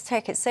struggling to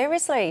take it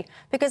seriously,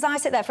 because I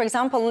sit there, for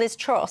example, Liz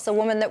Truss, a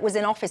woman that was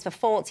in office for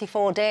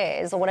 44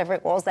 days or whatever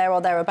it was, there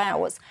or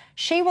thereabouts,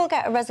 she will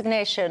get a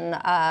resignation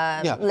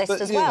list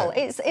as well.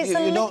 It's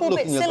a little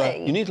bit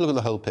silly. You need to look at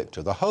the whole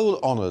picture. The whole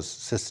honours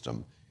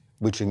system,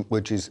 which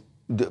is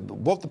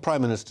what the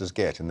Prime Ministers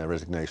get in their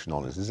resignation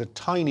honours, is a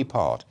tiny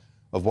part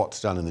of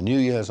what's done in the New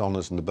Year's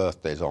honours and the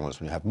birthdays honours,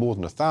 when you have more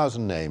than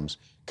 1,000 names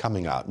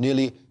coming out.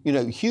 Nearly,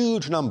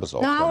 huge numbers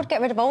of them. No, I would get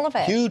rid of all of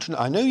it.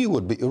 I know you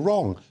would, but you're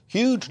wrong.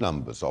 Huge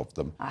numbers of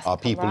them are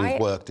people who've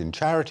worked in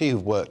charity,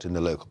 who've worked in the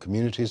local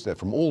communities. They're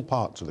from all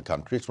parts of the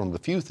country. It's one of the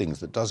few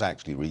things that does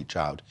actually reach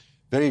out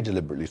very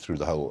deliberately through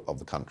the whole of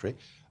the country.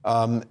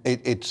 They're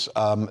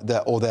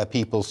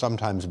people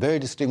sometimes very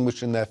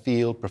distinguished in their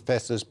field,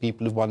 professors,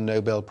 people who've won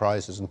Nobel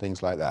Prizes and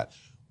things like that.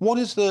 What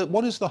is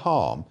the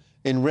harm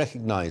in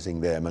recognising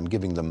them and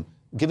giving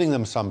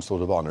them some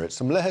sort of honour. It's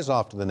some letters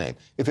after the name.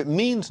 If it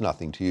means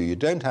nothing to you, you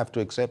don't have to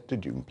accept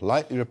it. You can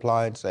politely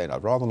reply and say,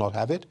 I'd rather not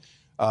have it.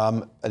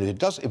 And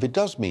if it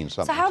does mean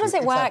something. So how does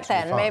it work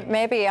then? Fine.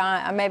 Maybe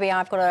I'm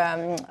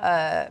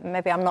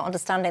not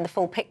understanding the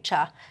full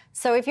picture.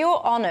 So if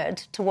you're honoured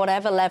to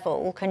whatever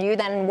level, can you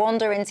then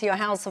wander into your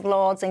House of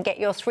Lords and get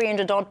your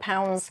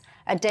 £300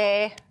 a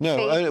day? No.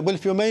 fee? Well,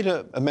 if you're made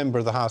a member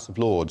of the House of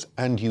Lords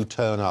and you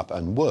turn up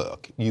and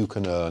work, you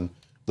can earn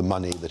the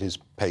money that is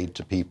paid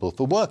to people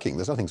for working.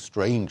 There's nothing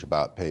strange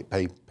about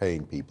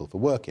paying people for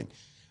working,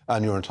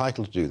 and you're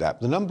entitled to do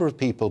that. The number of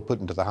people put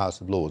into the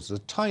House of Lords is a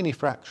tiny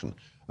fraction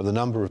of the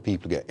number of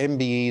people who get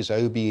MBEs,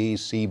 OBEs,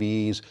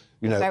 CBEs,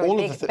 you know,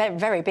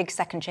 very big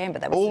second chamber.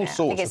 There, all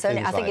sorts of things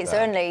I think like it's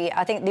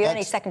that. the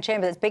only second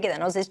chamber that's bigger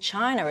than us is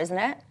China, isn't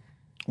it?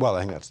 Well, I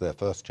think that's their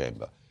first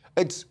chamber.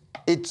 It's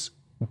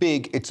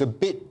big. It's a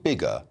bit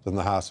bigger than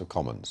the House of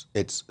Commons.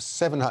 It's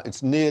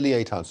nearly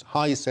 800,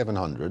 high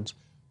 700s.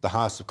 The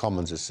House of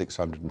Commons is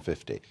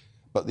 650.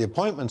 But the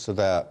appointments are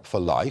there for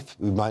life.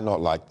 We might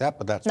not like that,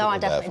 but that's no, what I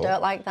definitely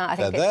don't like that. I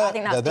think that's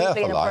they're deeply there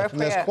for life.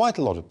 And inappropriate. there's quite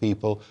a lot of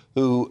people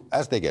who,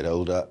 as they get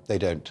older, they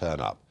don't turn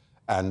up,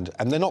 and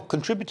they're not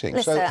contributing.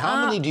 Listen, so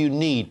how many do you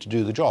need to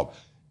do the job?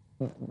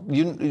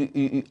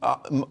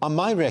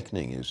 My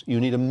reckoning is you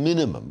need a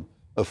minimum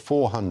of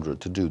 400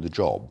 to do the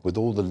job, with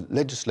all the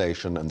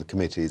legislation and the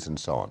committees and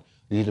so on.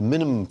 You need a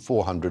minimum of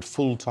 400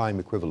 full-time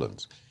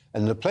equivalents.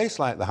 And in a place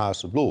like the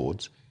House of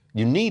Lords,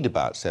 you need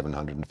about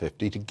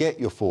 750 to get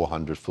your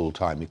 400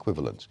 full-time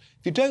equivalents.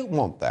 If you don't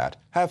want that,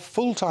 have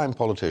full-time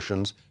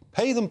politicians,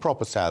 pay them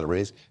proper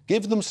salaries,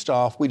 give them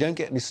staff. We don't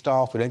get any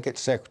staff, we don't get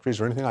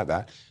secretaries or anything like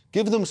that.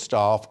 Give them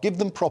staff, give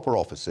them proper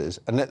offices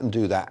and let them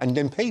do that and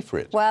then pay for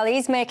it. Well,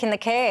 he's making the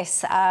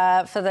case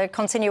for the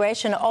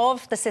continuation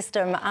of the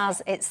system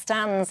as it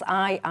stands.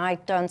 I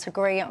don't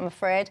agree, I'm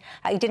afraid.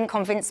 He didn't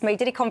convince me.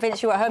 Did he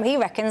convince you at home? He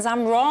reckons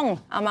I'm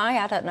wrong. Am I?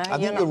 I don't know. I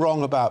think you're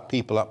wrong about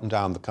people up and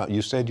down the country.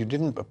 You said you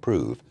didn't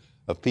approve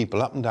of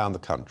people up and down the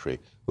country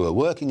who are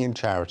working in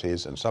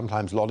charities and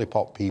sometimes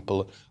lollipop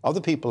people,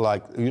 other people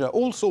like, you know,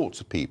 all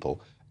sorts of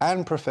people,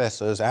 and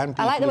professors and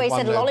people. I like the way who he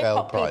said won Nobel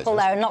lollipop prizes. people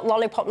there, not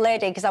lollipop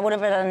lady, because I would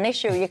have had an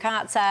issue. You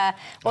can't,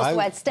 what's the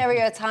word,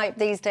 stereotype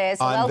these days.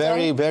 So I'm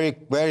very you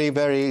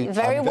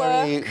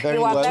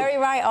are very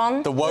right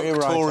on. The woke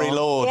Tory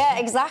Lord. Yeah,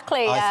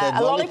 exactly. I said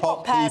a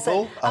lollipop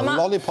person.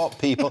 Lollipop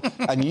people,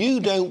 and you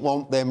don't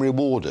want them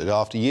rewarded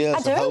after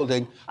years of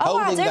holding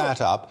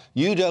that up.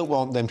 You don't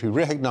want them to be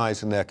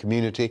recognised in their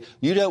community.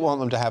 You don't want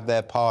them to have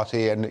their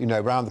party and, you know,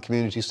 around the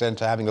community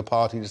centre having a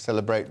party to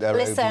celebrate their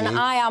Listen, OBE.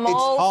 I am it's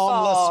all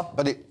harmless, for...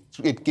 but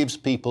it gives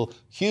people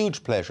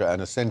huge pleasure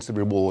and a sense of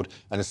reward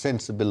and a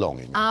sense of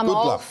belonging. I'm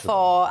all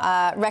for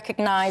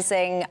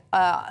recognising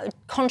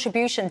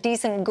contribution,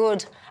 decent,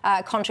 good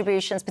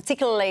contributions,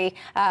 particularly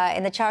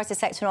in the charity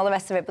sector and all the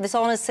rest of it. But this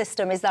honours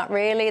system, is that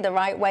really the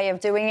right way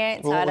of doing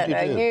it? Well, I don't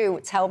know. You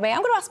tell me.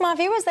 I'm going to ask my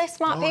viewers. They're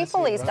smart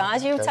people, these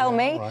guys. You tell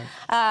me. Right.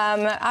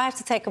 I have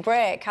to take a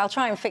break. I'll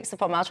try and fix the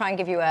problem. I'll try and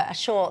give you a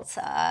short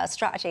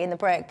strategy in the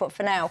break. But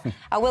for now,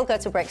 I will go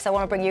to break because I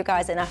want to bring you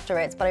guys in after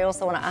it. But I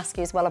also want to ask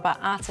you as well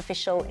about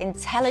artificial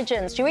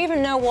intelligence. Do you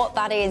even know what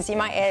that is? You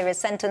might hear a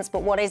sentence,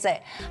 but what is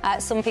it?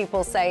 Some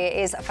people say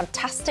it is a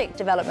fantastic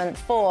development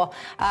for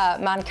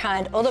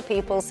mankind. Other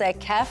people say,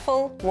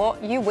 careful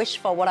what you wish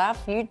for. What have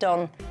you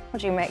done?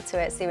 What do you make to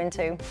it? See you in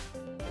 2.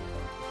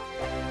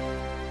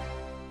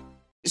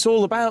 It's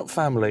all about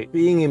family,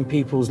 being in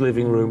people's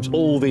living rooms,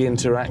 all the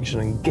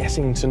interaction and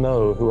getting to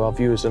know who our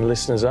viewers and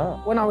listeners are.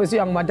 When I was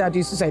young, my dad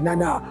used to say,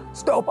 Nana,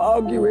 stop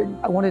arguing.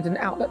 I wanted an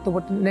outlet that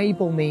would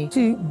enable me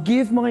to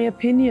give my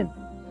opinion.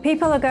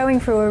 People are going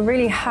through a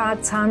really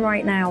hard time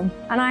right now,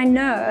 and I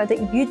know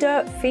that you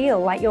don't feel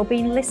like you're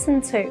being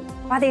listened to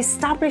by the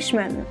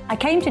establishment. I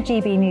came to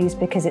GB News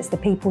because it's the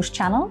People's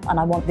Channel, and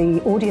I want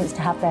the audience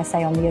to have their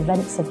say on the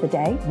events of the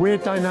day. We're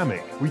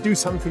dynamic. We do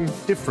something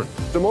different.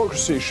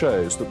 Democracy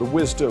shows that the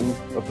wisdom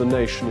of the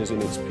nation is in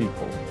its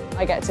people.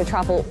 I get to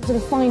travel to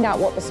find out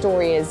what the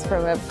story is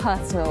from a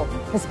personal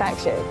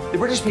perspective. The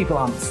British people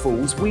aren't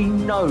fools. We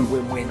know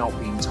when we're not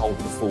being told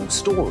the full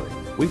story.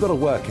 We've got to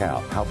work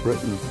out how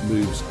Britain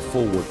moves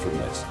forward from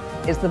this.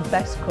 It's the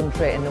best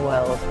country in the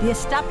world. The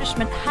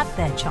establishment had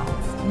their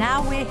chance.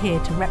 Now we're here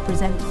to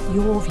represent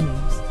your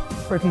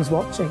views. Britain's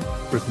watching.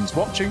 Britain's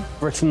watching.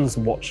 Britain's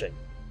watching.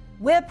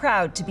 We're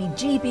proud to be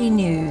GB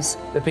News.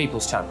 The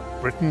People's Channel.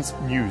 Britain's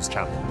news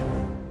channel.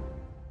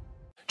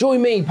 Join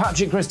me,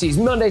 Patrick Christie's,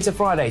 Monday to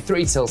Friday,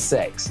 3 till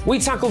 6. We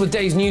tackle the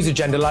day's news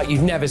agenda like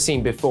you've never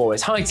seen before.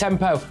 It's high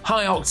tempo,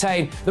 high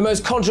octane, the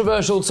most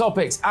controversial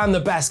topics, and the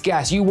best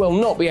guests. You will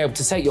not be able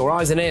to take your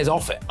eyes and ears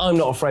off it. I'm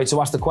not afraid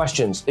to ask the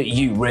questions that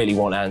you really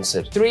want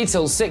answered. 3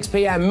 till 6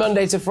 p.m,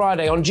 Monday to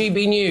Friday on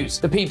GB News,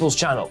 the People's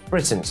Channel,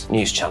 Britain's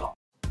news channel.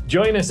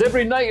 Join us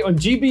every night on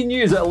GB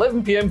News at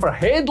 11 p.m. for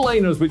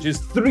Headliners, which is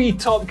 3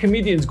 top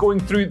comedians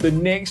going through the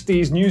next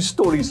day's news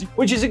stories,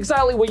 which is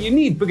exactly what you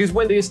need, because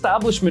when the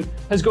establishment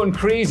has gone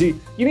crazy,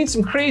 you need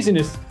some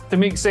craziness to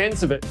make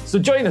sense of it. So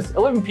join us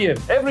 11 p.m.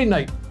 every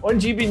night on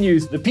GB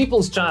News, the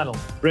People's Channel,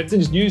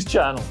 Britain's news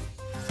channel.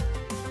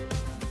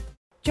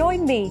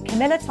 Join me,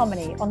 Camilla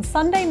Tominey, on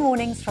Sunday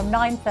mornings from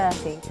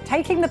 9:30,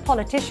 taking the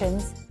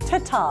politicians to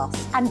task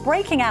and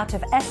breaking out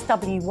of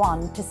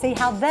SW1 to see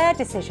how their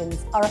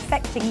decisions are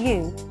affecting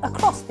you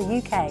across the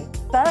UK.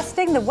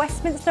 Bursting the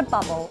Westminster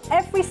bubble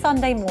every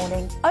Sunday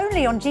morning,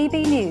 only on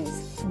GB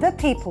News, the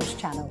People's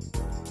Channel.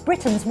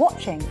 Britain's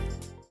watching.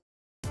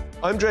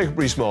 I'm Jacob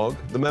Rees-Mogg,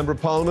 the Member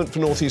of Parliament for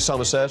North East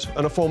Somerset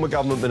and a former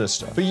government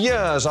minister. For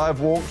years, I've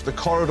walked the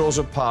corridors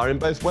of power in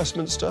both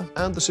Westminster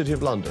and the City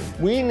of London.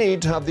 We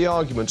need to have the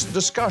arguments, the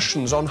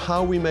discussions on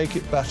how we make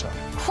it better.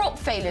 Crop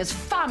failures,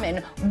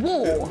 famine,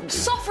 war,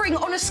 suffering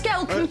on a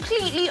scale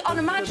completely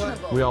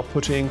unimaginable. We are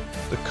putting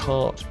the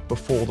cart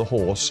before the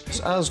horse.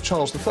 As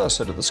Charles I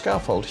said at the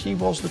scaffold, he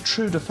was the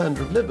true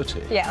defender of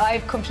liberty. Yeah,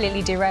 I've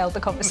completely derailed the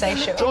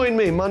conversation. Join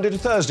me Monday to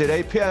Thursday at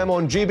 8 p.m.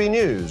 on GB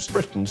News,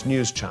 Britain's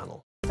news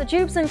channel. So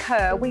Dewbs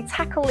Co, we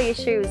tackle the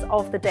issues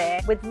of the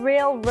day with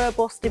real,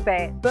 robust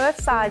debate,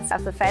 both sides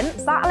of the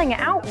fence, battling it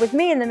out with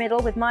me in the middle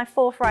with my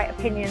forthright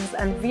opinions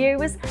and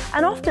views.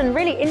 And often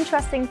really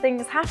interesting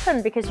things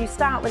happen because you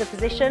start with a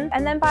position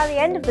and then by the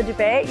end of the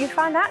debate you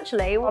find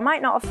actually, well, I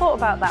might not have thought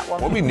about that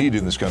one. What we need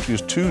in this country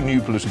is 2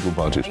 new political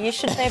parties. You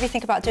should maybe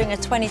think about doing a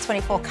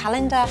 2024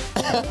 calendar.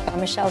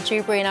 I'm Michelle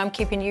Dewberry and I'm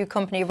keeping you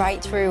company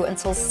right through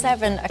until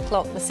 7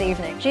 o'clock this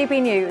evening.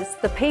 GB News,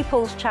 the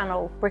People's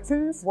Channel,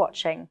 Britain's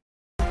watching.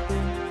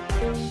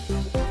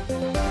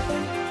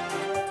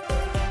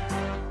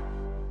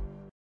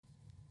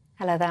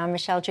 Hello there, I'm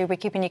Michelle Dewberry,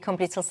 keeping you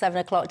company till 7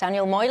 o'clock.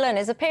 Daniel Moylan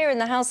is appearing in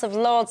the House of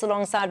Lords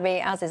alongside me,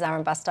 as is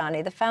Aaron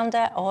Bastani, the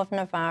founder of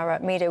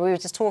Novara Media. We were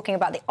just talking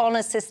about the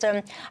honours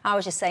system. I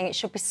was just saying it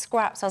should be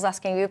scrapped. I was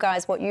asking you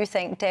guys what you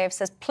think. Dave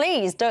says,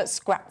 please don't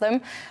scrap them.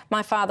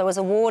 My father was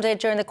awarded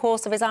during the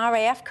course of his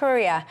RAF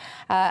career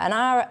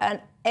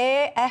an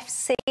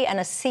AFC and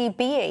a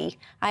CBE.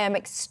 I am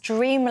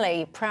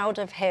extremely proud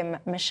of him,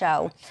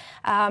 Michelle.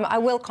 I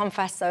will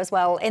confess, though, as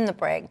well, in the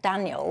break,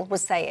 Daniel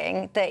was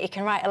saying that he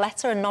can write a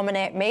letter and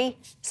nominate me.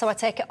 So I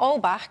take it all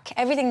back,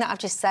 everything that I've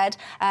just said.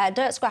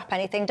 Don't scrap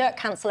anything, don't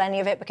cancel any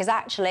of it, because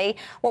actually,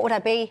 what would I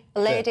be?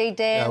 Lady,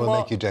 Dame? Yeah, we'll what?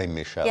 make you Dame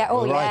Michelle. Yeah,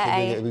 oh,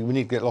 we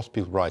need to get lots of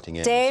people writing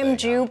in. Dame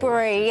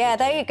Dewberry, yeah,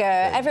 there you go.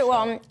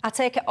 Everyone, I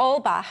take it all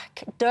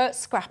back, don't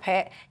scrap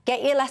it,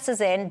 get your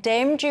letters in,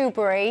 Dame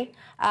Dewberry.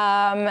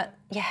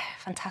 Yeah,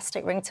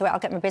 fantastic ring to it. I'll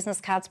get my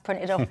business cards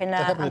printed up in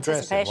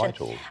anticipation.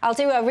 I'll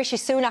do a Rishi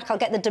Sunak. I'll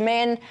get the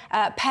domain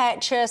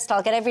purchased.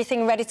 I'll get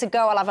everything ready to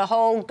go. I'll have a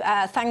whole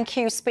thank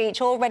you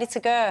speech all ready to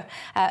go,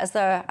 as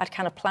though I'd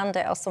kind of planned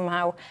it or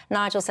somehow.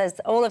 Nigel says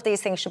all of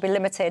these things should be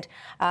limited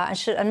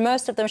and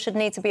most of them should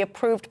need to be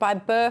approved by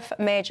both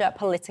major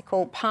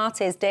political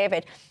parties.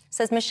 David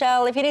says,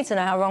 Michelle, if you need to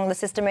know how wrong the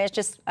system is,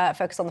 just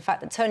focus on the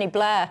fact that Tony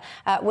Blair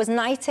was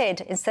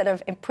knighted instead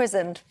of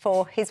imprisoned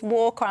for his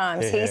war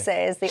crimes. Yeah. He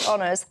says the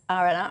honours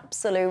are an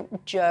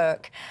absolute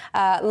joke.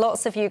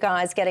 Lots of you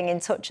guys getting in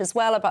touch as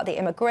well about the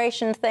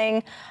immigration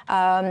thing.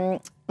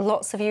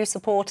 Lots of you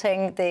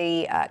supporting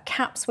the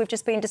caps we've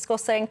just been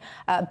discussing.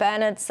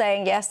 Bernard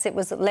saying, yes, it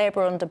was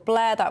Labour under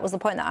Blair. That was the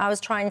point that I was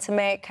trying to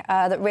make,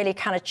 that really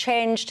kind of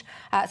changed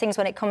things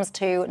when it comes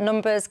to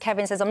numbers.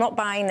 Kevin says, I'm not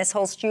buying this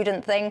whole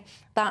student thing.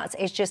 That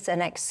is just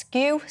an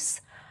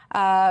excuse.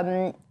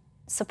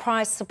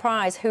 Surprise,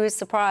 surprise. Who is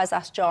surprised?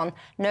 Asked John.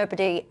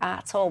 Nobody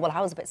at all. Well,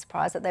 I was a bit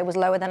surprised that they was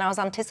lower than I was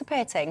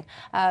anticipating.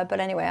 But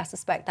anyway, I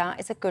suspect that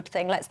is a good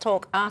thing. Let's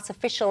talk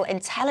artificial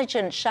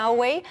intelligence, shall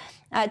we?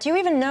 Do you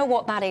even know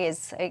what that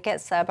is? It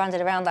gets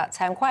bandied around that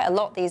term quite a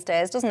lot these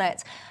days, doesn't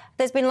it?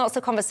 There's been lots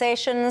of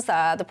conversations.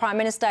 The Prime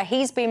Minister,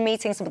 he's been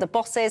meeting some of the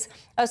bosses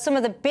of some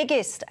of the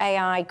biggest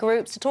AI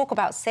groups to talk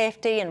about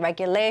safety and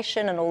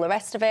regulation and all the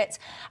rest of it.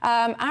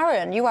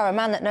 Aaron, you are a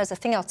man that knows a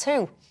thing or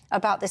two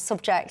about this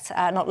subject,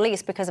 not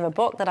least because of a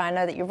book that I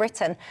know that you've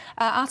written.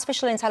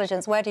 Artificial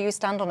intelligence, where do you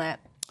stand on it?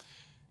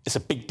 It's a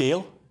big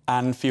deal.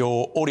 And for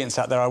your audience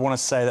out there, I want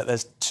to say that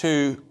there's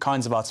 2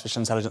 kinds of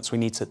artificial intelligence we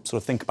need to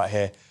sort of think about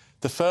here.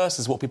 The first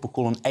is what people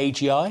call an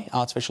AGI,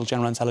 artificial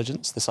general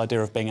intelligence, this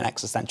idea of being an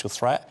existential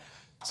threat.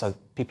 So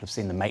people have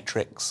seen The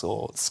Matrix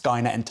or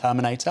Skynet and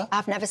Terminator.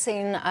 I've never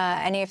seen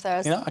any of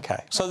those. Yeah,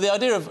 OK. So the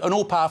idea of an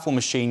all-powerful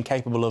machine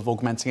capable of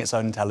augmenting its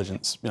own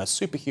intelligence,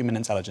 superhuman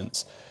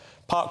intelligence.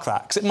 Park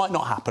that, because it might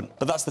not happen,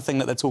 but that's the thing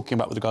that they're talking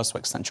about with regards to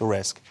existential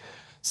risk.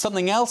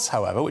 Something else,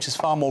 however, which is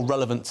far more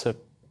relevant to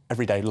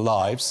everyday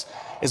lives,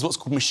 is what's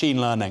called machine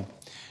learning.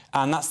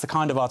 And that's the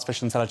kind of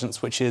artificial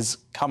intelligence which is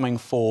coming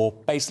for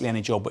basically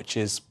any job which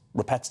is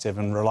repetitive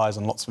and relies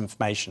on lots of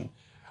information,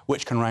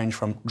 which can range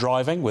from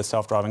driving with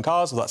self-driving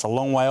cars, well, that's a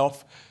long way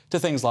off, to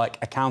things like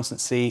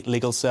accountancy,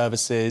 legal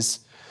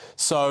services.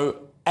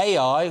 So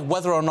AI,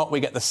 whether or not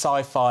we get the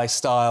sci-fi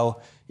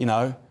style,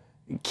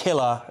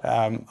 killer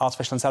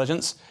artificial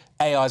intelligence,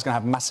 AI is going to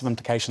have massive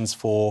implications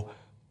for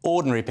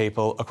ordinary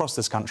people across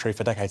this country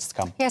for decades to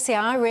come. Yeah, see,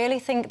 I really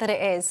think that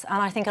it is. And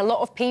I think a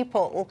lot of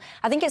people,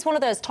 I think it's one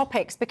of those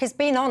topics because,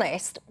 being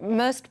honest,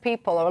 most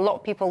people, or a lot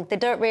of people, they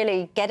don't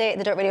really get it,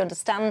 they don't really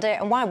understand it.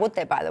 And why would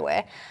they, by the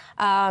way?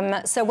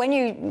 So when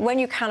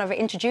you kind of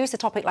introduce a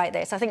topic like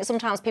this, I think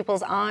sometimes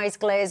people's eyes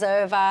glaze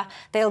over.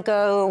 They'll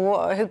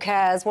go, who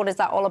cares? What is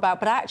that all about?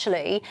 But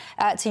actually,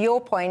 to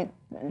your point,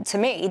 to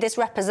me, this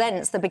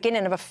represents the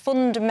beginning of a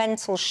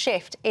fundamental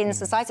shift in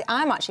society.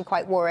 I'm actually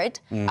quite worried.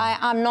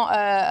 I'm not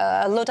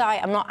a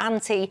Luddite, I'm not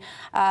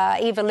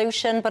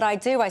anti-evolution, but I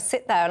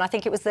sit there and I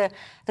think it was the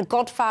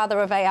godfather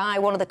of AI,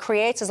 one of the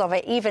creators of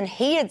it, even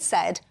he had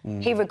said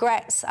he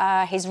regrets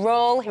his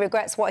role, he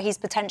regrets what he's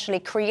potentially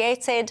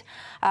created.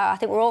 I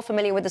think we're all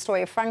familiar with the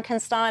story of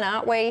Frankenstein,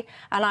 aren't we?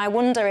 And I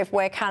wonder if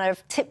we're kind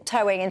of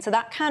tiptoeing into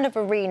that kind of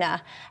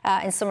arena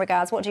in some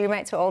regards. What do you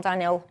make to it all,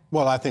 Daniel?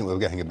 Well, I think we're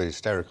getting a bit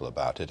hysterical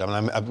about it.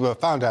 I mean, I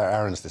found out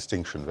Aaron's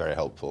distinction very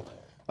helpful.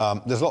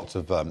 There's lots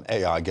of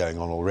AI going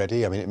on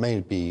already. I mean, it may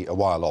be a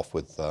while off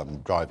with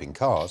driving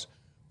cars,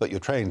 but your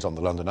trains on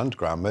the London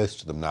Underground,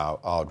 most of them now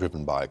are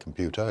driven by a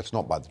computer. It's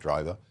not by the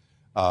driver.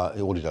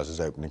 All he does is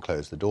open and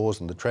close the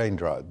doors, and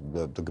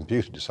the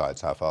computer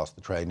decides how fast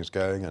the train is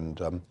going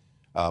and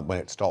when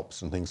it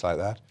stops and things like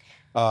that.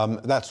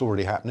 That's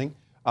already happening,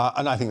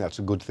 and I think that's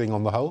a good thing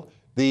on the whole.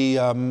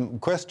 The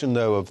question,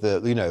 though, of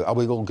are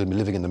we all going to be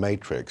living in the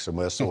Matrix, and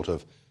we're sort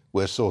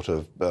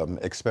of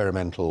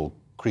experimental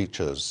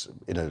creatures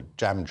in a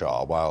jam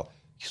jar while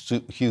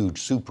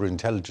huge super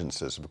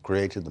intelligences have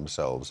created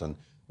themselves and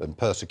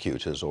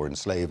persecutors or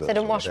enslavers they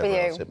don't or wash whatever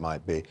with else it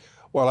might be.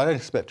 Well, I don't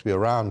expect to be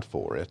around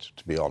for it,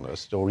 to be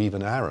honest, or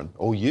even Aaron,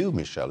 or you,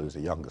 Michelle, who's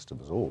the youngest of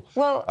us all.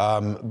 Well,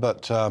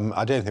 but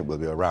I don't think we'll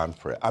be around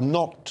for it. I'm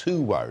not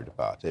too worried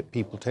about it.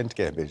 People tend to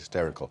get a bit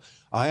hysterical.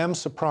 I am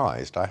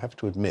surprised, I have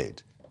to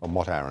admit, on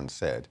what Aaron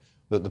said,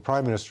 that the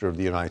Prime Minister of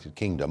the United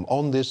Kingdom,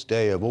 on this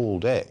day of all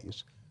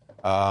days,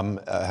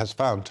 has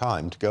found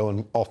time to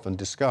go off and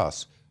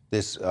discuss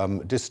this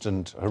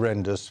distant,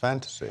 horrendous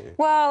fantasy.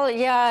 Well,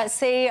 yeah,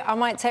 see, I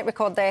might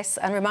record this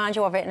and remind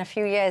you of it in a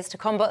few years to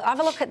come, but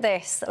have a look at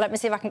this. Let me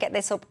see if I can get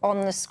this up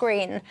on the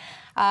screen.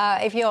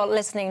 If you're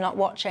listening, not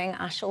watching,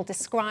 I shall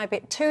describe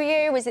it to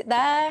you. Is it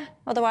there?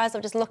 Otherwise,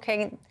 I'm just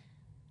looking.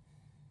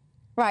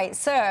 Right,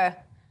 so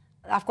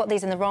I've got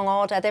these in the wrong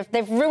order.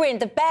 They've ruined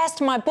the best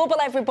my bubble,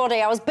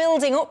 everybody. I was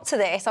building up to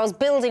this. I was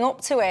building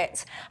up to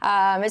it.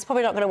 It's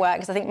probably not going to work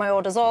because I think my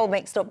order's all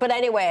mixed up. But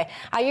anyway,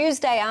 I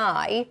used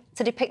AI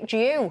to depict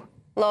you,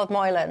 Lord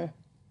Moylan.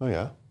 Oh,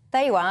 yeah?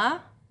 There you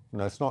are.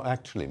 No, it's not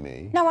actually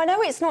me. No, I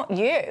know it's not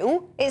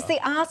you. It's the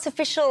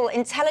artificial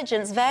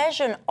intelligence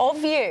version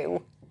of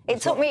you. It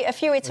took me a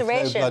few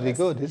iterations. It's no bloody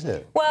good, is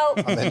it? Well,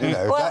 I mean,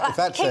 if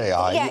that's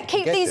AI, yeah,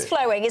 keep these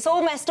flowing. It's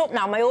all messed up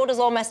now. My order's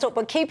all messed up,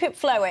 but keep it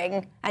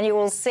flowing, and you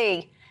will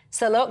see.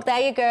 So look, there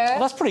you go. Well,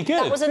 that's pretty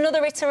good. That was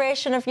another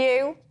iteration of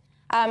you.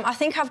 I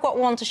think I've got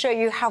one to show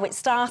you how it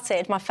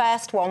started. My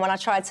first one when I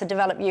tried to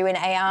develop you in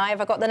AI.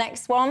 Have I got the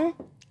next one?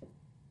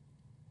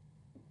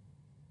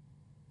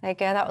 There you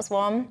go. That was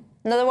one.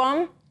 Another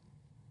one.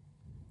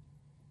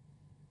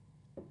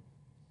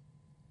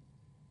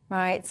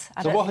 Right,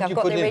 I don't think I've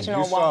got the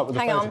original one.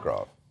 Hang on.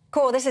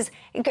 Cool, this is...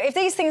 If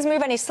these things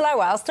move any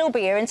slower, I'll still be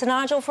here into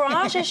Nigel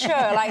Farage's show.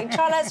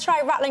 Let's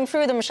try rattling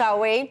through them,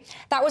 shall we?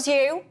 That was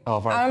you,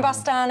 Aaron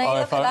Bastani.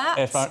 Look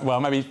at that. Well,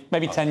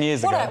 maybe 10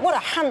 years ago. What a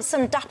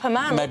handsome, dapper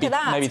man. Look at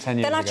that. Maybe 10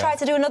 years ago. Then I tried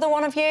to do another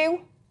one of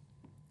you.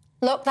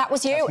 Look, that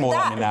was you. That's more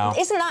like me now.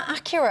 Isn't that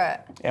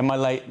accurate? In my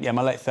late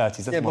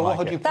 30s, that's more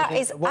like it. That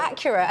is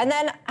accurate. And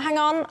then, hang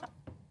on.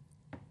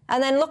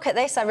 And then look at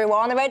this,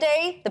 everyone.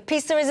 Ready? The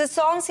piece de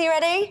resistance. Are you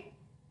ready?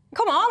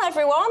 Come on,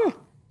 everyone.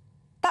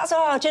 That's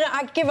all. Do you know?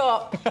 I give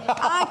up.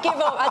 I give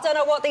up. I don't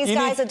know what these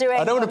guys are doing.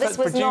 I don't want to this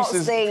put was not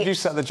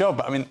producers at the job,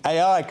 but I mean,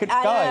 AI could,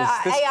 guys.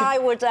 AI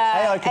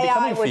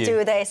would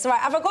do this. Right?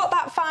 Have I got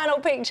that final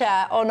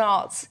picture or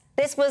not?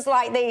 This was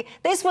like the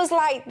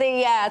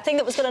thing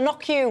that was going to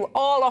knock you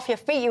all off your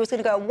feet. You was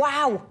going to go,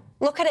 wow,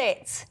 look at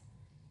it.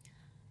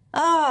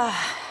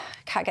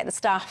 Can't get the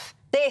staff.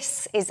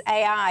 This is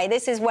AI.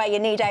 This is where you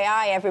need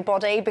AI,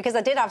 everybody, because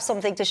I did have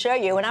something to show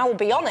you, and I will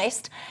be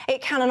honest,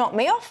 it kind of knocked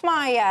me off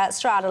my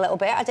stride a little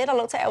bit. I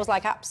looked at it, I was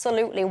like,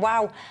 absolutely,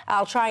 wow.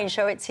 I'll try and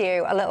show it to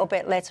you a little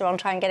bit later on,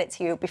 try and get it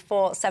to you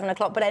before 7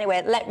 o'clock. But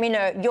anyway, let me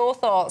know your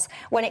thoughts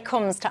when it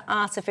comes to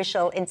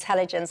artificial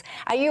intelligence.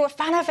 Are you a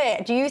fan of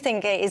it? Do you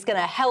think it is going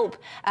to help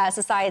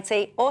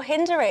society or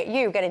hinder it?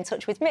 You get in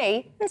touch with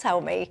me and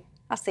tell me.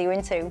 I'll see you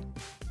in 2.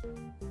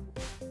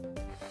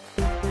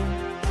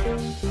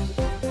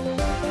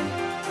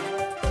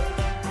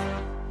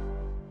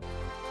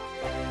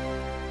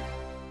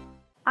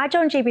 I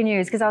joined GB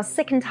News because I was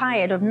sick and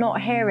tired of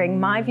not hearing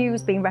my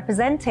views being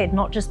represented,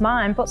 not just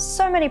mine, but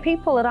so many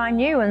people that I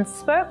knew and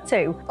spoke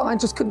to. I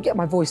just couldn't get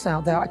my voice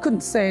out there. I couldn't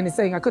say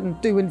anything. I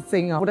couldn't do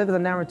anything. Whatever the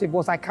narrative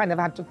was, I kind of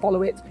had to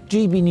follow it.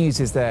 GB News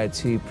is there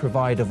to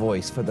provide a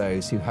voice for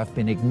those who have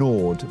been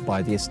ignored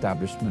by the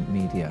establishment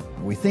media.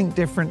 We think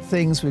different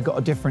things, we've got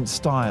a different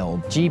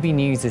style. GB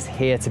News is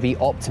here to be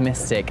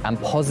optimistic and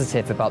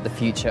positive about the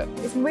future.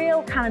 It's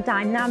real kind of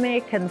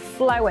dynamic and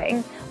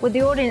flowing, with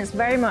the audience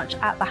very much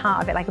at the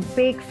heart of it, like a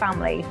big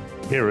family.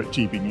 Here at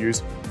GB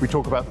News, we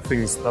talk about the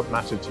things that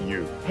matter to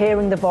you.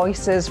 Hearing the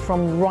voices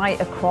from right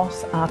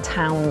across our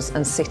towns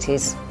and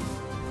cities,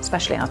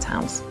 especially our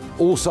towns.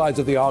 All sides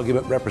of the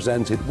argument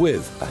represented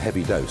with a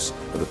heavy dose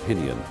of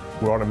opinion.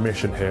 We're on a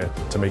mission here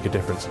to make a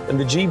difference. And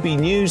the GB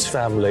News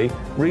family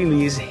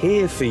really is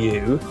here for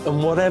you,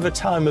 and whatever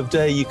time of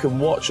day you can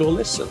watch or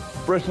listen.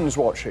 Britain's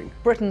watching.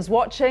 Britain's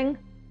watching.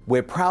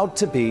 We're proud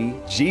to be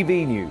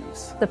GB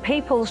News, The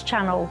People's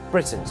Channel.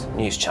 Britain's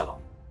news channel.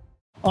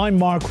 I'm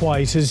Mark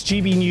White. As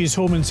GB News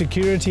Home and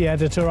Security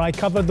Editor, I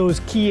cover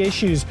those key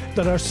issues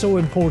that are so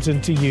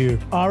important to you.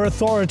 Our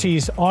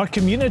authorities, our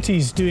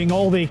communities doing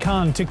all they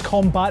can to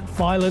combat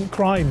violent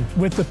crime.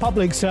 With the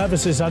public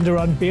services under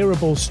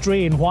unbearable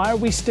strain, why are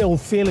we still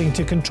failing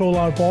to control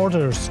our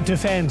borders?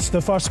 Defence, the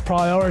first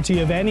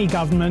priority of any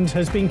government,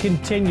 has been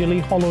continually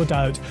hollowed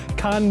out.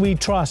 Can we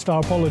trust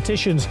our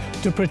politicians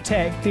to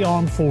protect the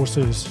armed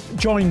forces?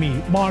 Join me,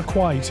 Mark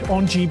White,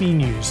 on GB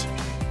News.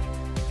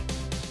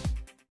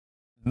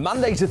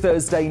 Monday to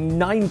Thursday,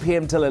 9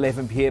 p.m. till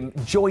 11 p.m.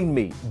 Join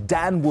me,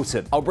 Dan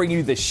Wootton. I'll bring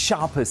you the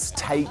sharpest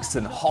takes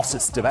and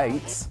hottest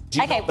debates.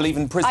 Do you not believe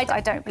in prisons?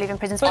 I don't believe in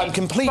prisons. I'm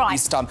completely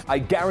stunned. I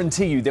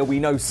guarantee you there'll be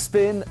no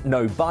spin,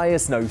 no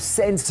bias, no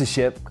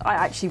censorship. I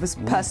actually was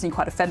personally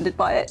quite offended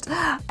by it.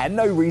 And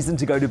no reason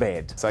to go to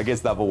bed. So I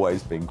guess they've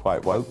always been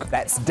quite woke.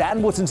 That's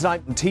Dan Wootton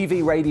tonight on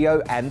TV,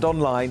 radio and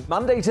online.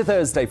 Monday to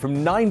Thursday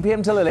from 9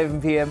 p.m. till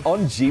 11 p.m.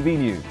 on GB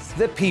News.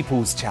 The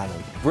People's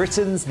Channel,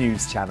 Britain's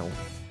news channel.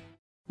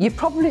 You've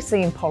probably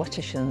seen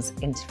politicians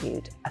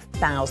interviewed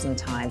 1,000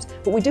 times,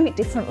 but we do it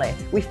differently.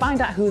 We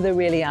find out who they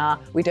really are,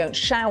 we don't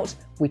shout,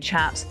 we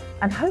chat,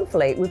 and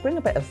hopefully we bring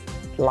a bit of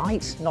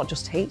light, not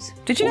just heat.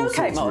 Did you know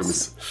Kate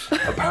Moss?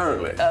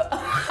 Apparently.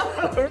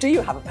 Do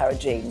you have a pair of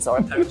jeans or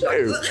a pair of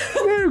jeans?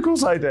 No, of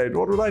course I don't.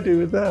 What would I do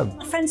with them?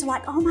 My friends are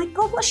like, oh my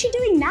God, what's she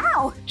doing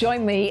now?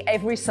 Join me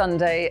every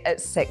Sunday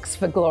at 6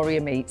 for Gloria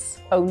Meets,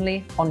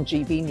 only on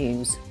GB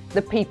News,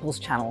 the People's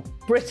Channel,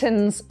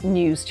 Britain's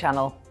news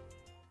channel.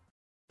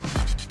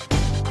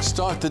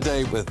 Start the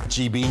day with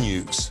GB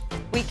News.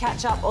 We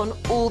catch up on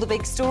all the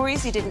big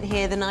stories you didn't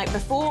hear the night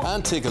before.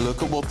 And take a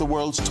look at what the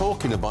world's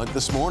talking about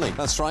this morning.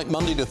 That's right,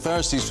 Monday to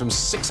Thursdays from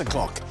 6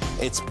 o'clock.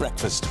 It's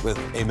Breakfast with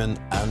Eamon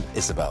and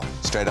Isabel.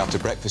 Straight after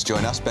breakfast,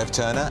 join us, Bev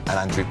Turner and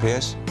Andrew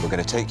Pearce. We're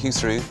going to take you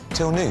through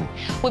till noon.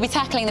 We'll be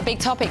tackling the big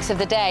topics of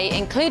the day,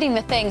 including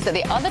the things that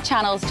the other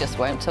channels just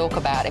won't talk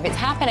about. If it's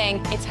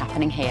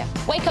happening here.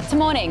 Wake up to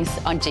mornings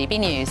on GB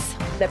News,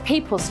 the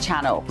People's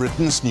Channel.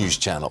 Britain's news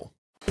channel.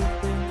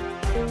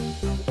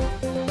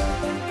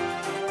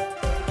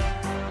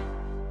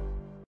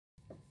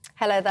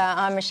 Hello there,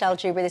 I'm Michelle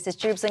Dewberry. This is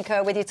Dewbs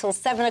Co with you till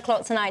 7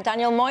 o'clock tonight.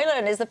 Daniel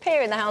Moylan is the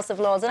peer in the House of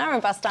Lords and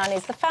Aaron Bastani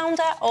is the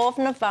founder of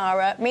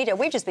Novara Media.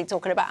 We've just been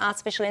talking about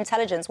artificial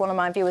intelligence. One of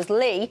my viewers,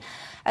 Lee,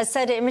 has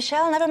said,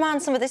 Michelle, never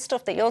mind some of this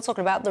stuff that you're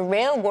talking about. The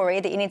real worry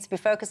that you need to be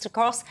focused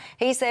across,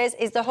 he says,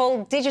 is the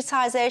whole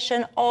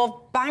digitisation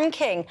of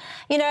banking.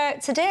 You know,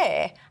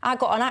 today I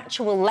got an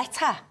actual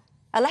letter.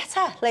 A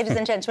letter, ladies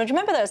and gentlemen. Do you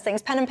remember those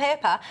things, pen and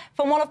paper?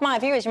 From one of my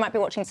viewers, you might be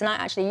watching tonight,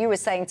 actually, you were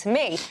saying to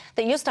me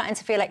that you're starting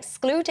to feel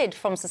excluded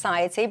from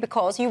society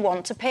because you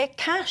want to pay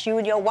cash, you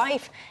and your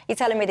wife. You're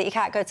telling me that you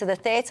can't go to the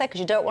theatre because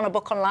you don't want to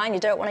book online, you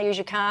don't want to use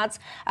your cards,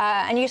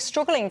 and you're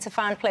struggling to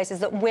find places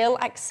that will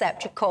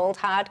accept your cold,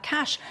 hard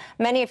cash.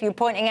 Many of you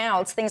pointing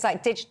out things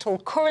like digital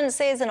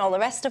currencies and all the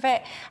rest of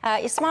it.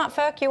 You're smart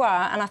folk, you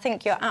are, and I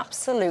think you're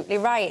absolutely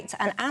right.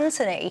 And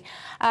Anthony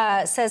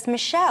says,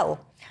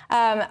 Michelle,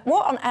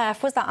 what on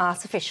earth was that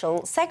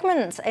artificial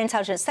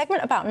intelligence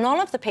segment about? None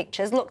of the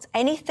pictures looked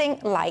anything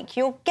like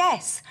your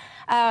guess.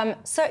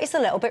 So it's a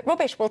little bit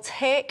rubbish. We'll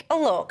take a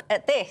look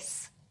at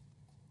this.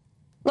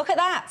 Look at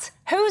that.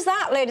 Who's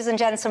that, ladies and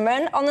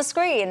gentlemen, on the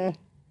screen?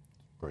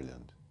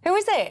 Brilliant. Who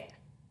is it?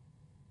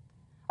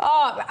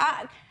 Oh,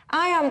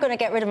 I am going to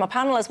get rid of my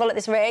panel as well at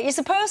this rate. You're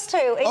supposed to.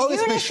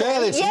 It's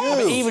Michelle, it's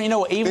you. Even, you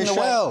know what,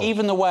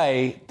 even the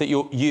way that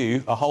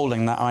you are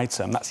holding that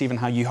item, that's even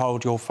how you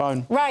hold your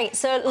phone. Right,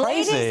 so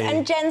Crazy. Ladies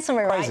and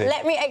gentlemen, Crazy. right,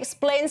 let me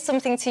explain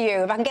something to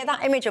you. If I can get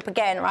that image up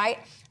again, right?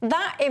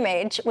 That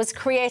image was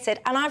created,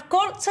 and I've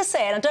got to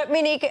say, and I don't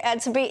mean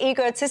to be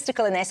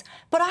egotistical in this,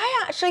 but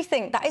I actually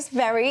think that is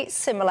very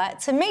similar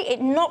to me. It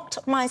knocked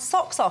my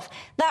socks off.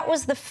 That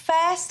was the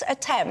first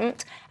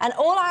attempt, and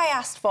all I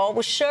asked for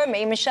was show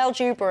me Michelle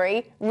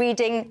Dewberry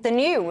reading the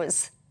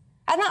news.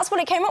 And that's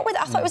what it came up with.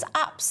 I thought it was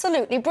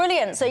absolutely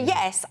brilliant. So,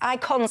 yes, I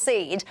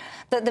concede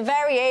that the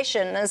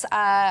variations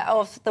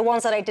of the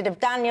ones that I did of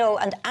Daniel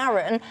and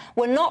Aaron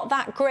were not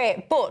that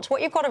great. But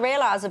what you've got to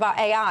realise about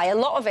AI, a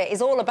lot of it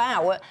is all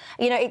about,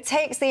 you know, it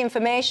takes the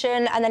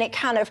information and then it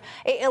kind of,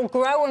 it'll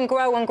grow and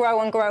grow and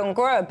grow and grow and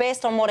grow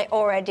based on what it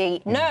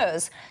already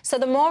knows. So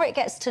the more it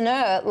gets to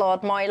know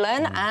Lord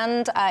Moylan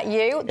and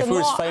you, the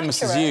more If we're as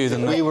famous accurate. as you,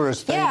 then we were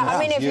as famous yeah, I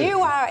mean, as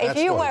if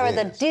you were at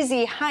the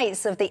dizzy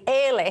heights of the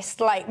A-list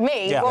like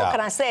me, what can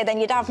I say? Then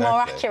you'd have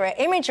more accurate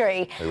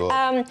imagery.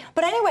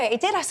 But anyway,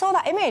 it did. I saw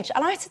that image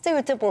and I had to do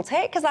a double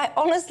take because I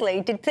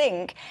honestly did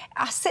think,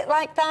 I sit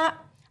like that,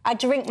 I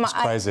drink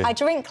I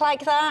drink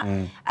like that.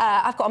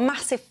 I've got a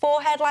massive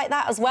forehead like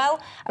that as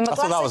well. And my I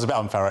thought that was a bit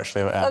unfair,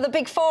 actually. Oh, the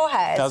big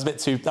forehead. That was a bit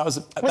too. Was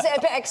it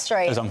a bit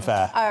extreme? It was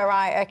unfair. Oh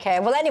right,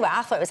 okay. Well, anyway,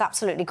 I thought it was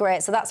absolutely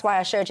great, so that's why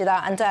I showed you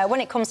that. And when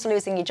it comes to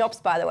losing your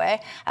jobs, by the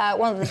way,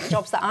 one of the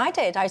jobs that I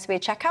did, I used to be a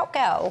checkout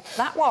girl.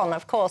 That one,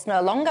 of course,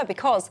 no longer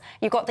because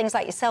you've got things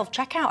like your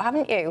self-checkout,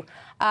 haven't you?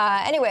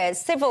 Anyway,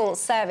 civil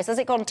service, has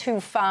it gone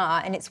too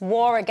far in its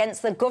war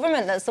against the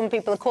government, that some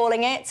people are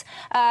calling it?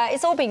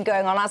 It's all been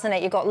going on, hasn't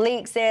it? You've got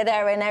leaks here,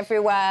 there and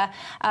everywhere,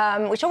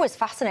 which always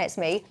fascinates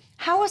me.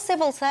 How are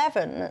civil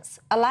servants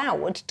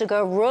allowed to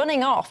go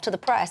running off to the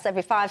press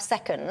every 5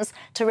 seconds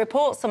to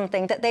report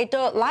something that they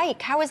don't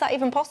like? How is that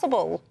even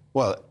possible?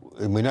 Well,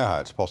 we know how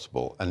it's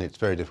possible, and it's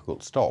very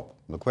difficult to stop.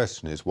 And the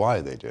question is, why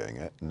are they doing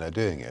it? And they're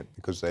doing it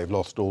because they've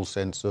lost all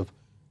sense of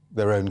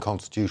their own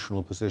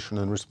constitutional position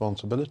and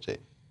responsibility.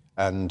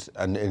 And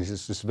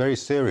it's this very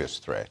serious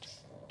threat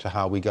to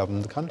how we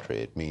govern the country.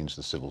 It means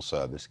the civil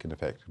service can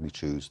effectively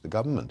choose the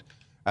government.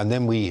 And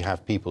then we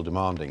have people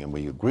demanding, and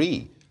we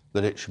agree,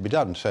 that it should be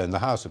done. So in the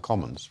House of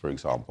Commons, for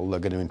example, they're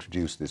going to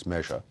introduce this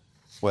measure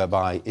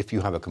whereby if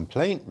you have a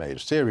complaint made, a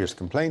serious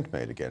complaint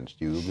made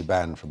against you, you'll be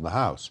banned from the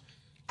House.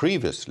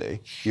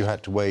 Previously, you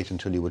had to wait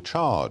until you were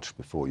charged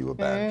before you were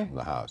banned from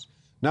the House.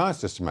 Now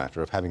it's just a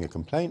matter of having a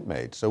complaint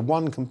made. So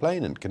one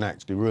complainant can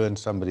actually ruin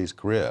somebody's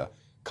career,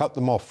 cut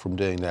them off from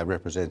doing their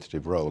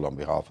representative role on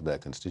behalf of their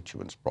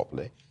constituents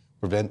properly,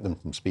 prevent them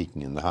from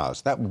speaking in the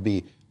House. That would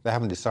be, they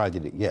haven't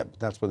decided it yet, but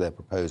that's what they're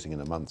proposing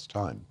in a month's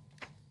time.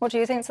 What do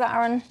you think to that,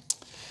 Aaron?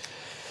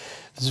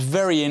 It's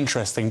very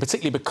interesting,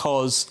 particularly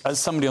because, as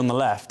somebody on the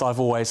left, I've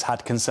always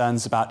had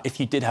concerns about if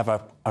you did have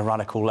a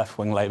radical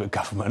left-wing Labour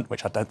government,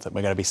 which I don't think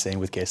we're going to be seeing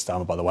with Keir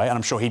Starmer, by the way, and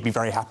I'm sure he'd be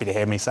very happy to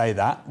hear me say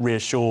that,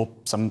 reassure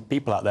some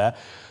people out there.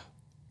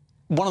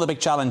 One of the big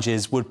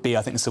challenges would be,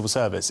 I think, the civil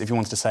service. If you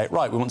wanted to say,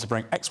 right, we want to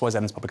bring X, Y, Z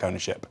into public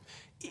ownership.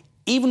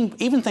 Even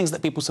things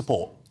that people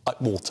support, like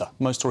water.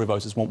 Most Tory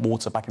voters want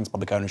water back into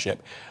public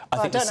ownership.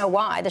 I don't know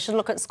why. They should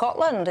look at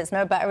Scotland. It's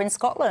no better in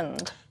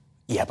Scotland.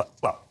 Yeah, but,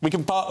 well, we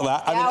can park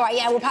that. Yeah, all right,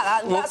 yeah, we'll park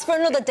that. That's for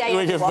another day.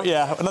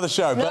 Yeah, another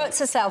show. Note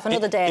to self,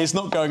 another day. It's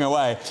not going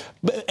away.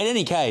 But in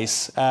any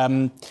case, I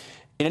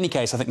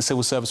think the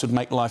civil service would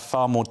make life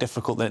far more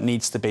difficult than it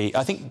needs to be.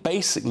 I think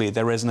basically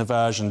there is an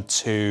aversion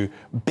to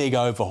big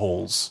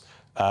overhauls,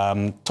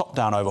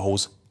 top-down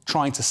overhauls,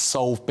 trying to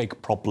solve big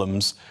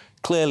problems.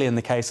 Clearly, in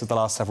the case of the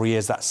last several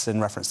years, that's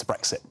in reference to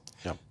Brexit.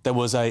 Yep.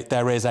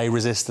 There is a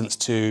resistance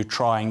to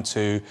trying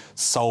to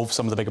solve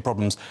some of the bigger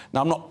problems.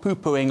 Now, I'm not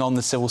poo-pooing on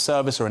the civil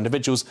service or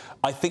individuals.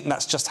 I think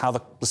that's just how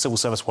the civil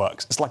service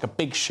works. It's like a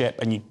big ship,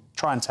 and you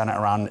try and turn it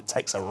around, and it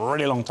takes a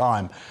really long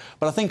time.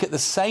 But I think at the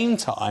same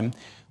time,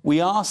 we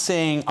are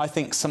seeing, I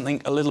think,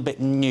 something a little bit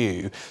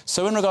new.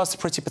 So in regards to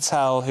Priti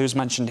Patel, who's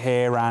mentioned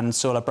here, and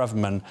Suella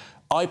Braverman,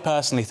 I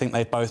personally think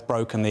they've both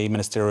broken the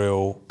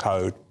ministerial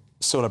code.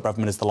 Suella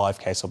Braverman is the live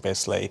case,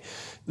 obviously.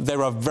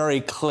 There are very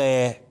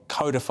clear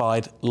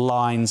codified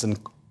lines and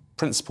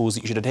principles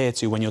that you should adhere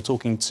to when you're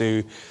talking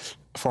to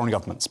foreign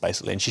governments,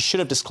 basically. And she should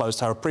have disclosed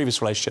her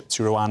previous relationship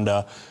to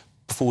Rwanda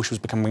before she was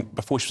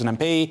an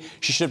MP.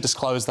 She should have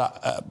disclosed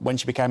that when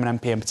she became an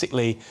MP, and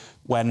particularly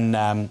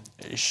when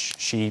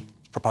she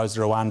proposed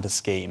the Rwanda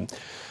scheme.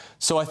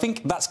 So I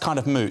think that's kind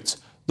of moot.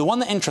 The one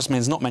that interests me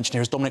and is not mentioned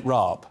here is Dominic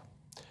Raab,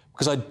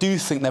 because I do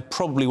think there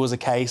probably was a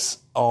case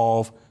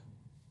of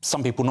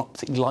some people not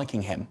particularly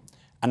liking him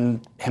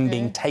and him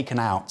being taken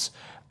out.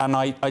 And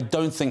I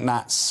don't think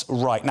that's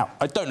right. Now,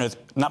 I don't know,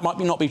 that might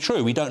not be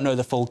true. We don't know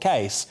the full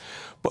case.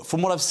 But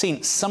from what I've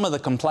seen, some of the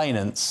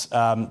complainants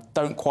don't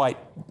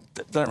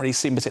really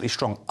seem particularly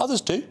strong.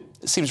 Others do.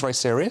 It seems very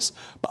serious,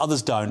 but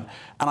others don't.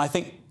 And I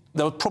think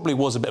there probably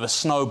was a bit of a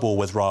snowball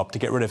with Raab to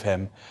get rid of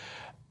him.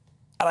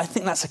 And I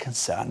think that's a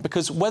concern,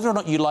 because whether or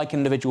not you like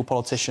individual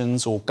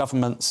politicians or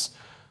governments,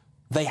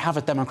 they have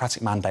a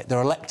democratic mandate.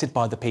 They're elected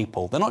by the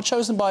people. They're not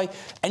chosen by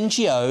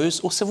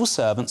NGOs or civil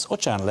servants or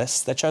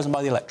journalists. They're chosen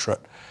by the electorate.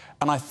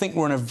 And I think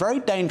we're in a very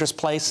dangerous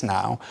place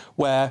now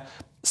where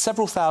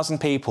several thousand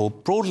people,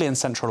 broadly in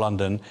central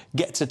London,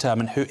 get to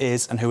determine who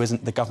is and who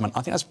isn't the government.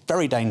 I think that's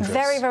very dangerous.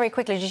 Very, very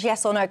quickly, just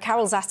yes or no.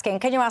 Carol's asking,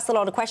 can you ask the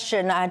Lord a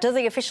question? Does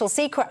the Official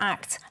Secret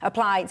Act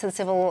apply to the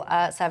civil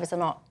service or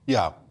not?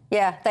 Yeah,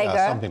 Yeah, there you go.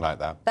 Something like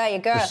that. There you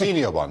go. The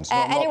senior ones.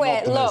 Anyway,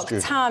 not the look,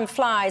 most time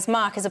flies.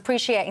 Mark is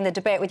appreciating the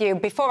debate with you.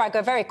 Before I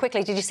go very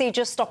quickly, did you see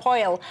Just Stop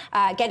Oil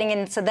getting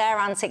into their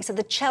antics at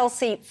the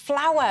Chelsea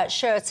Flower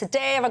Show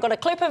today? Have I got a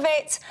clip of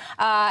it?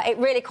 It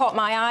really caught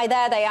my eye.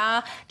 There they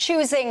are,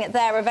 choosing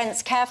their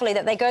events carefully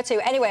that they go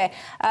to. Anyway,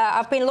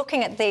 I've been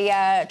looking at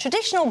the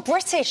traditional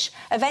British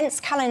events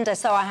calendar,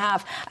 so I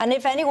have. And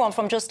if anyone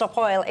from Just Stop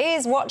Oil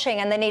is watching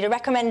and they need a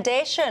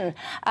recommendation,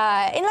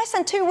 in less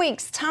than 2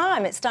 weeks'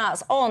 time, it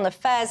starts on the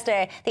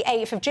Thursday, the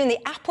 8th of June. The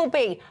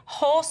Appleby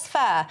Horse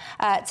Fair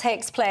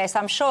takes place.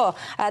 I'm sure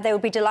they will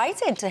be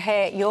delighted to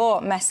hear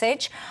your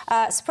message.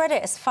 Spread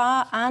it as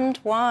far and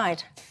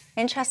wide.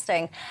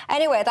 Interesting.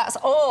 Anyway, that's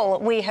all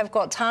we have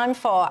got time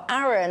for.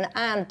 Aaron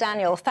and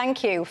Daniel,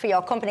 thank you for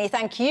your company.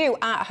 Thank you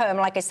at home.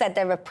 Like I said,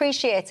 they're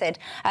appreciated.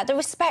 The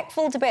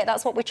respectful debate,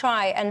 that's what we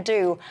try and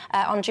do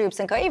on Dewbs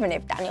Co, even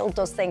if Daniel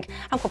does think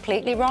I'm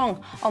completely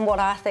wrong on what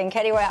I think.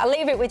 Anyway, I'll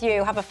leave it with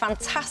you. Have a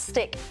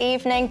fantastic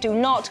evening. Do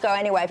not go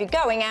anywhere. If you're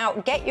going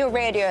out, get your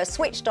radio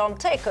switched on,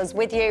 take us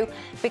with you,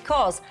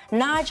 because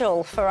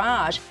Nigel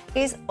Farage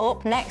is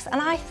up next,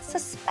 and I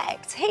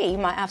suspect he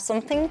might have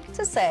something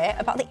to say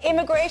about the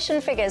immigration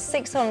figures,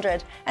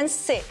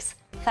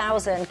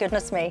 606,000.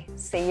 Goodness me.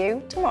 See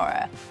you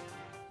tomorrow.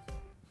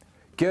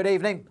 Good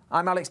evening,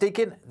 I'm Alex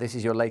Deakin. This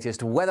is your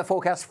latest weather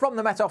forecast from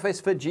the Met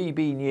Office for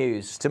GB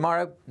News.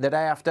 Tomorrow, the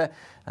day after,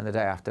 and the day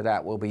after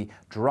that will be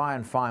dry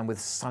and fine with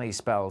sunny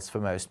spells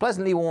for most.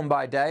 Pleasantly warm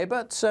by day,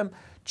 but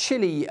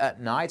chilly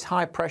at night.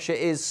 High pressure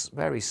is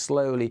very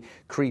slowly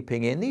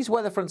creeping in. These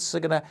weather fronts are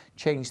going to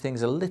change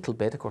things a little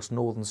bit across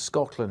northern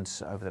Scotland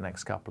over the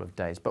next couple of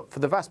days. But for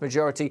the vast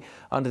majority,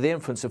 under the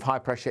influence of high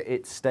pressure,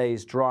 it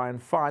stays dry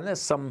and fine. There's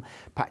some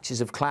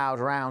patches of cloud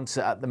around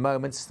at the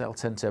moment. They'll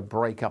tend to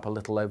break up a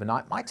little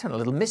overnight. Might turn a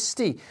little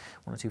misty.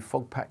 One or two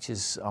fog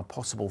patches are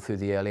possible through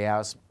the early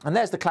hours. And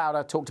there's the cloud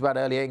I talked about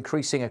earlier,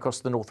 increasing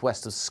across the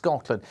northwest of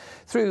Scotland.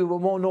 Through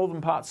more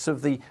northern parts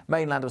of the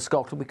mainland of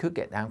Scotland, we could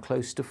get down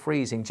close to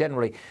freezing.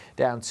 Generally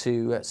down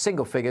to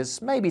single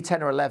figures, maybe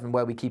 10 or 11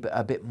 where we keep it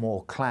a bit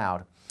more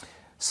cloud.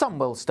 Some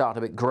will start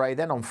a bit grey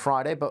then on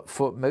Friday, but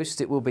for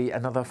most it will be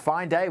another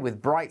fine day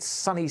with bright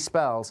sunny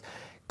spells.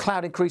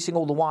 Cloud increasing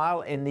all the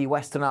while in the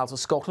Western Isles of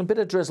Scotland. A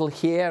bit of drizzle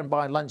here, and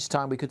by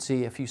lunchtime we could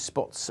see a few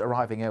spots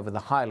arriving over the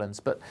Highlands.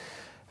 But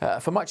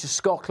for much of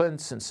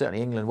Scotland and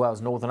certainly England,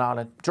 Wales, Northern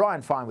Ireland, dry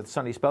and fine with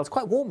sunny spells.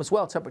 Quite warm as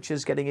well,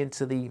 temperatures getting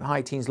into the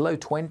high teens, low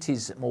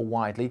 20s more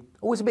widely.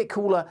 Always a bit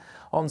cooler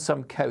on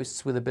some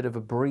coasts with a bit of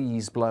a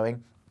breeze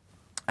blowing,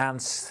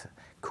 and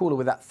cooler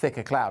with that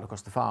thicker cloud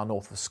across the far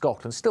north of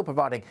Scotland, still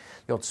providing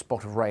the odd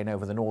spot of rain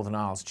over the Northern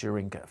Isles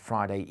during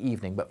Friday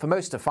evening. But for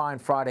most, a fine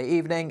Friday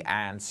evening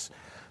and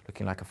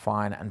looking like a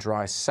fine and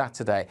dry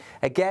Saturday.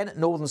 Again,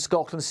 northern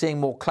Scotland seeing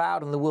more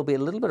cloud, and there will be a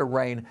little bit of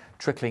rain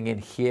trickling in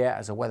here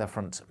as a weather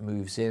front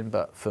moves in.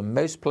 But for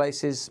most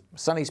places,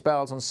 sunny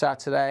spells on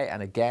Saturday,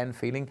 and again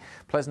feeling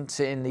pleasant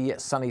in the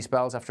sunny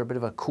spells after a bit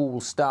of a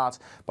cool start.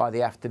 By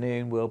the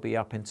afternoon, we'll be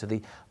up into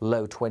the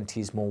low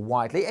 20s more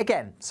widely.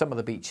 Again, some of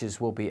the beaches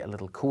will be a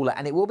little cooler,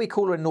 and it will be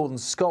cooler in northern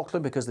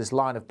Scotland because this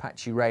line of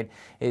patchy rain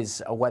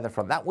is a weather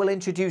front. That will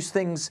introduce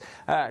things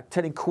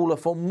turning cooler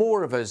for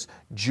more of us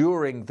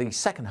during the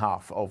second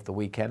half of the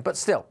weekend, but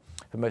still,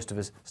 for most of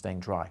us, staying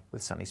dry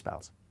with sunny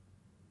spells.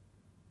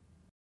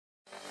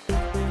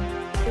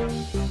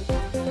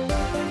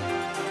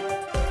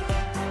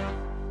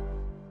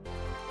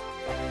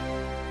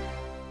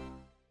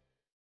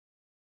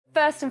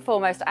 First and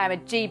foremost, I am a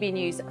GB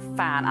News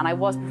fan, and I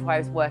was before I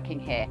was working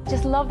here.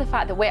 Just love the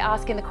fact that we're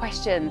asking the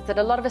questions that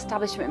a lot of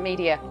establishment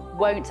media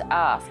won't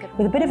ask.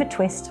 With a bit of a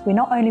twist, we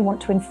not only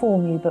want to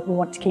inform you, but we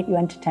want to keep you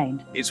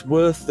entertained. It's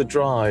worth the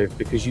drive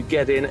because you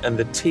get in and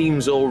the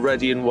team's all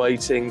ready and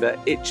waiting, they're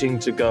itching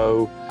to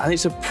go, and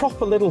it's a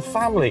proper little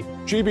family.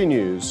 GB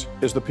News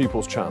is the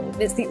People's Channel.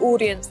 It's the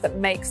audience that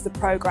makes the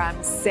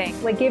programme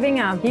sing. We're giving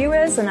our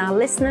viewers and our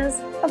listeners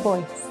a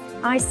voice.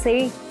 I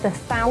see the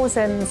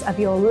thousands of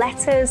your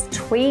letters,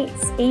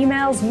 tweets,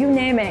 emails, you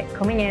name it,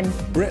 coming in.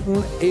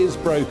 Britain is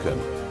broken.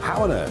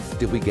 How on earth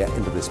did we get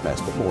into this mess?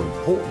 But more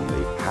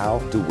importantly, how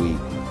do we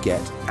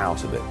get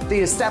out of it? The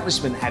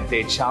establishment had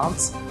their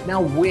chance. Now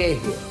we're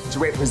here to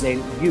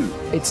represent you.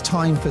 It's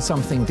time for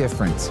something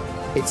different.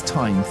 It's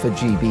time for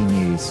GB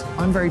News.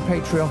 I'm very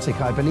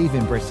patriotic. I believe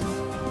in Britain.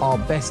 Our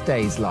best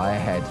days lie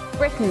ahead.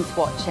 Britain's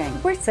watching.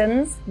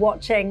 Britain's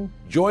watching.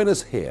 Join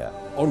us here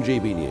on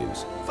GB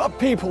News. The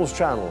People's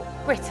Channel.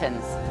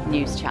 Britain's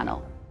news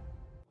channel.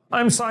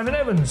 I'm Simon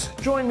Evans.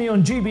 Join me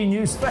on GB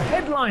News for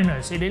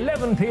Headliners at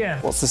 11 p.m.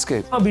 What's the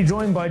scoop? I'll be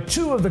joined by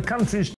two of the country's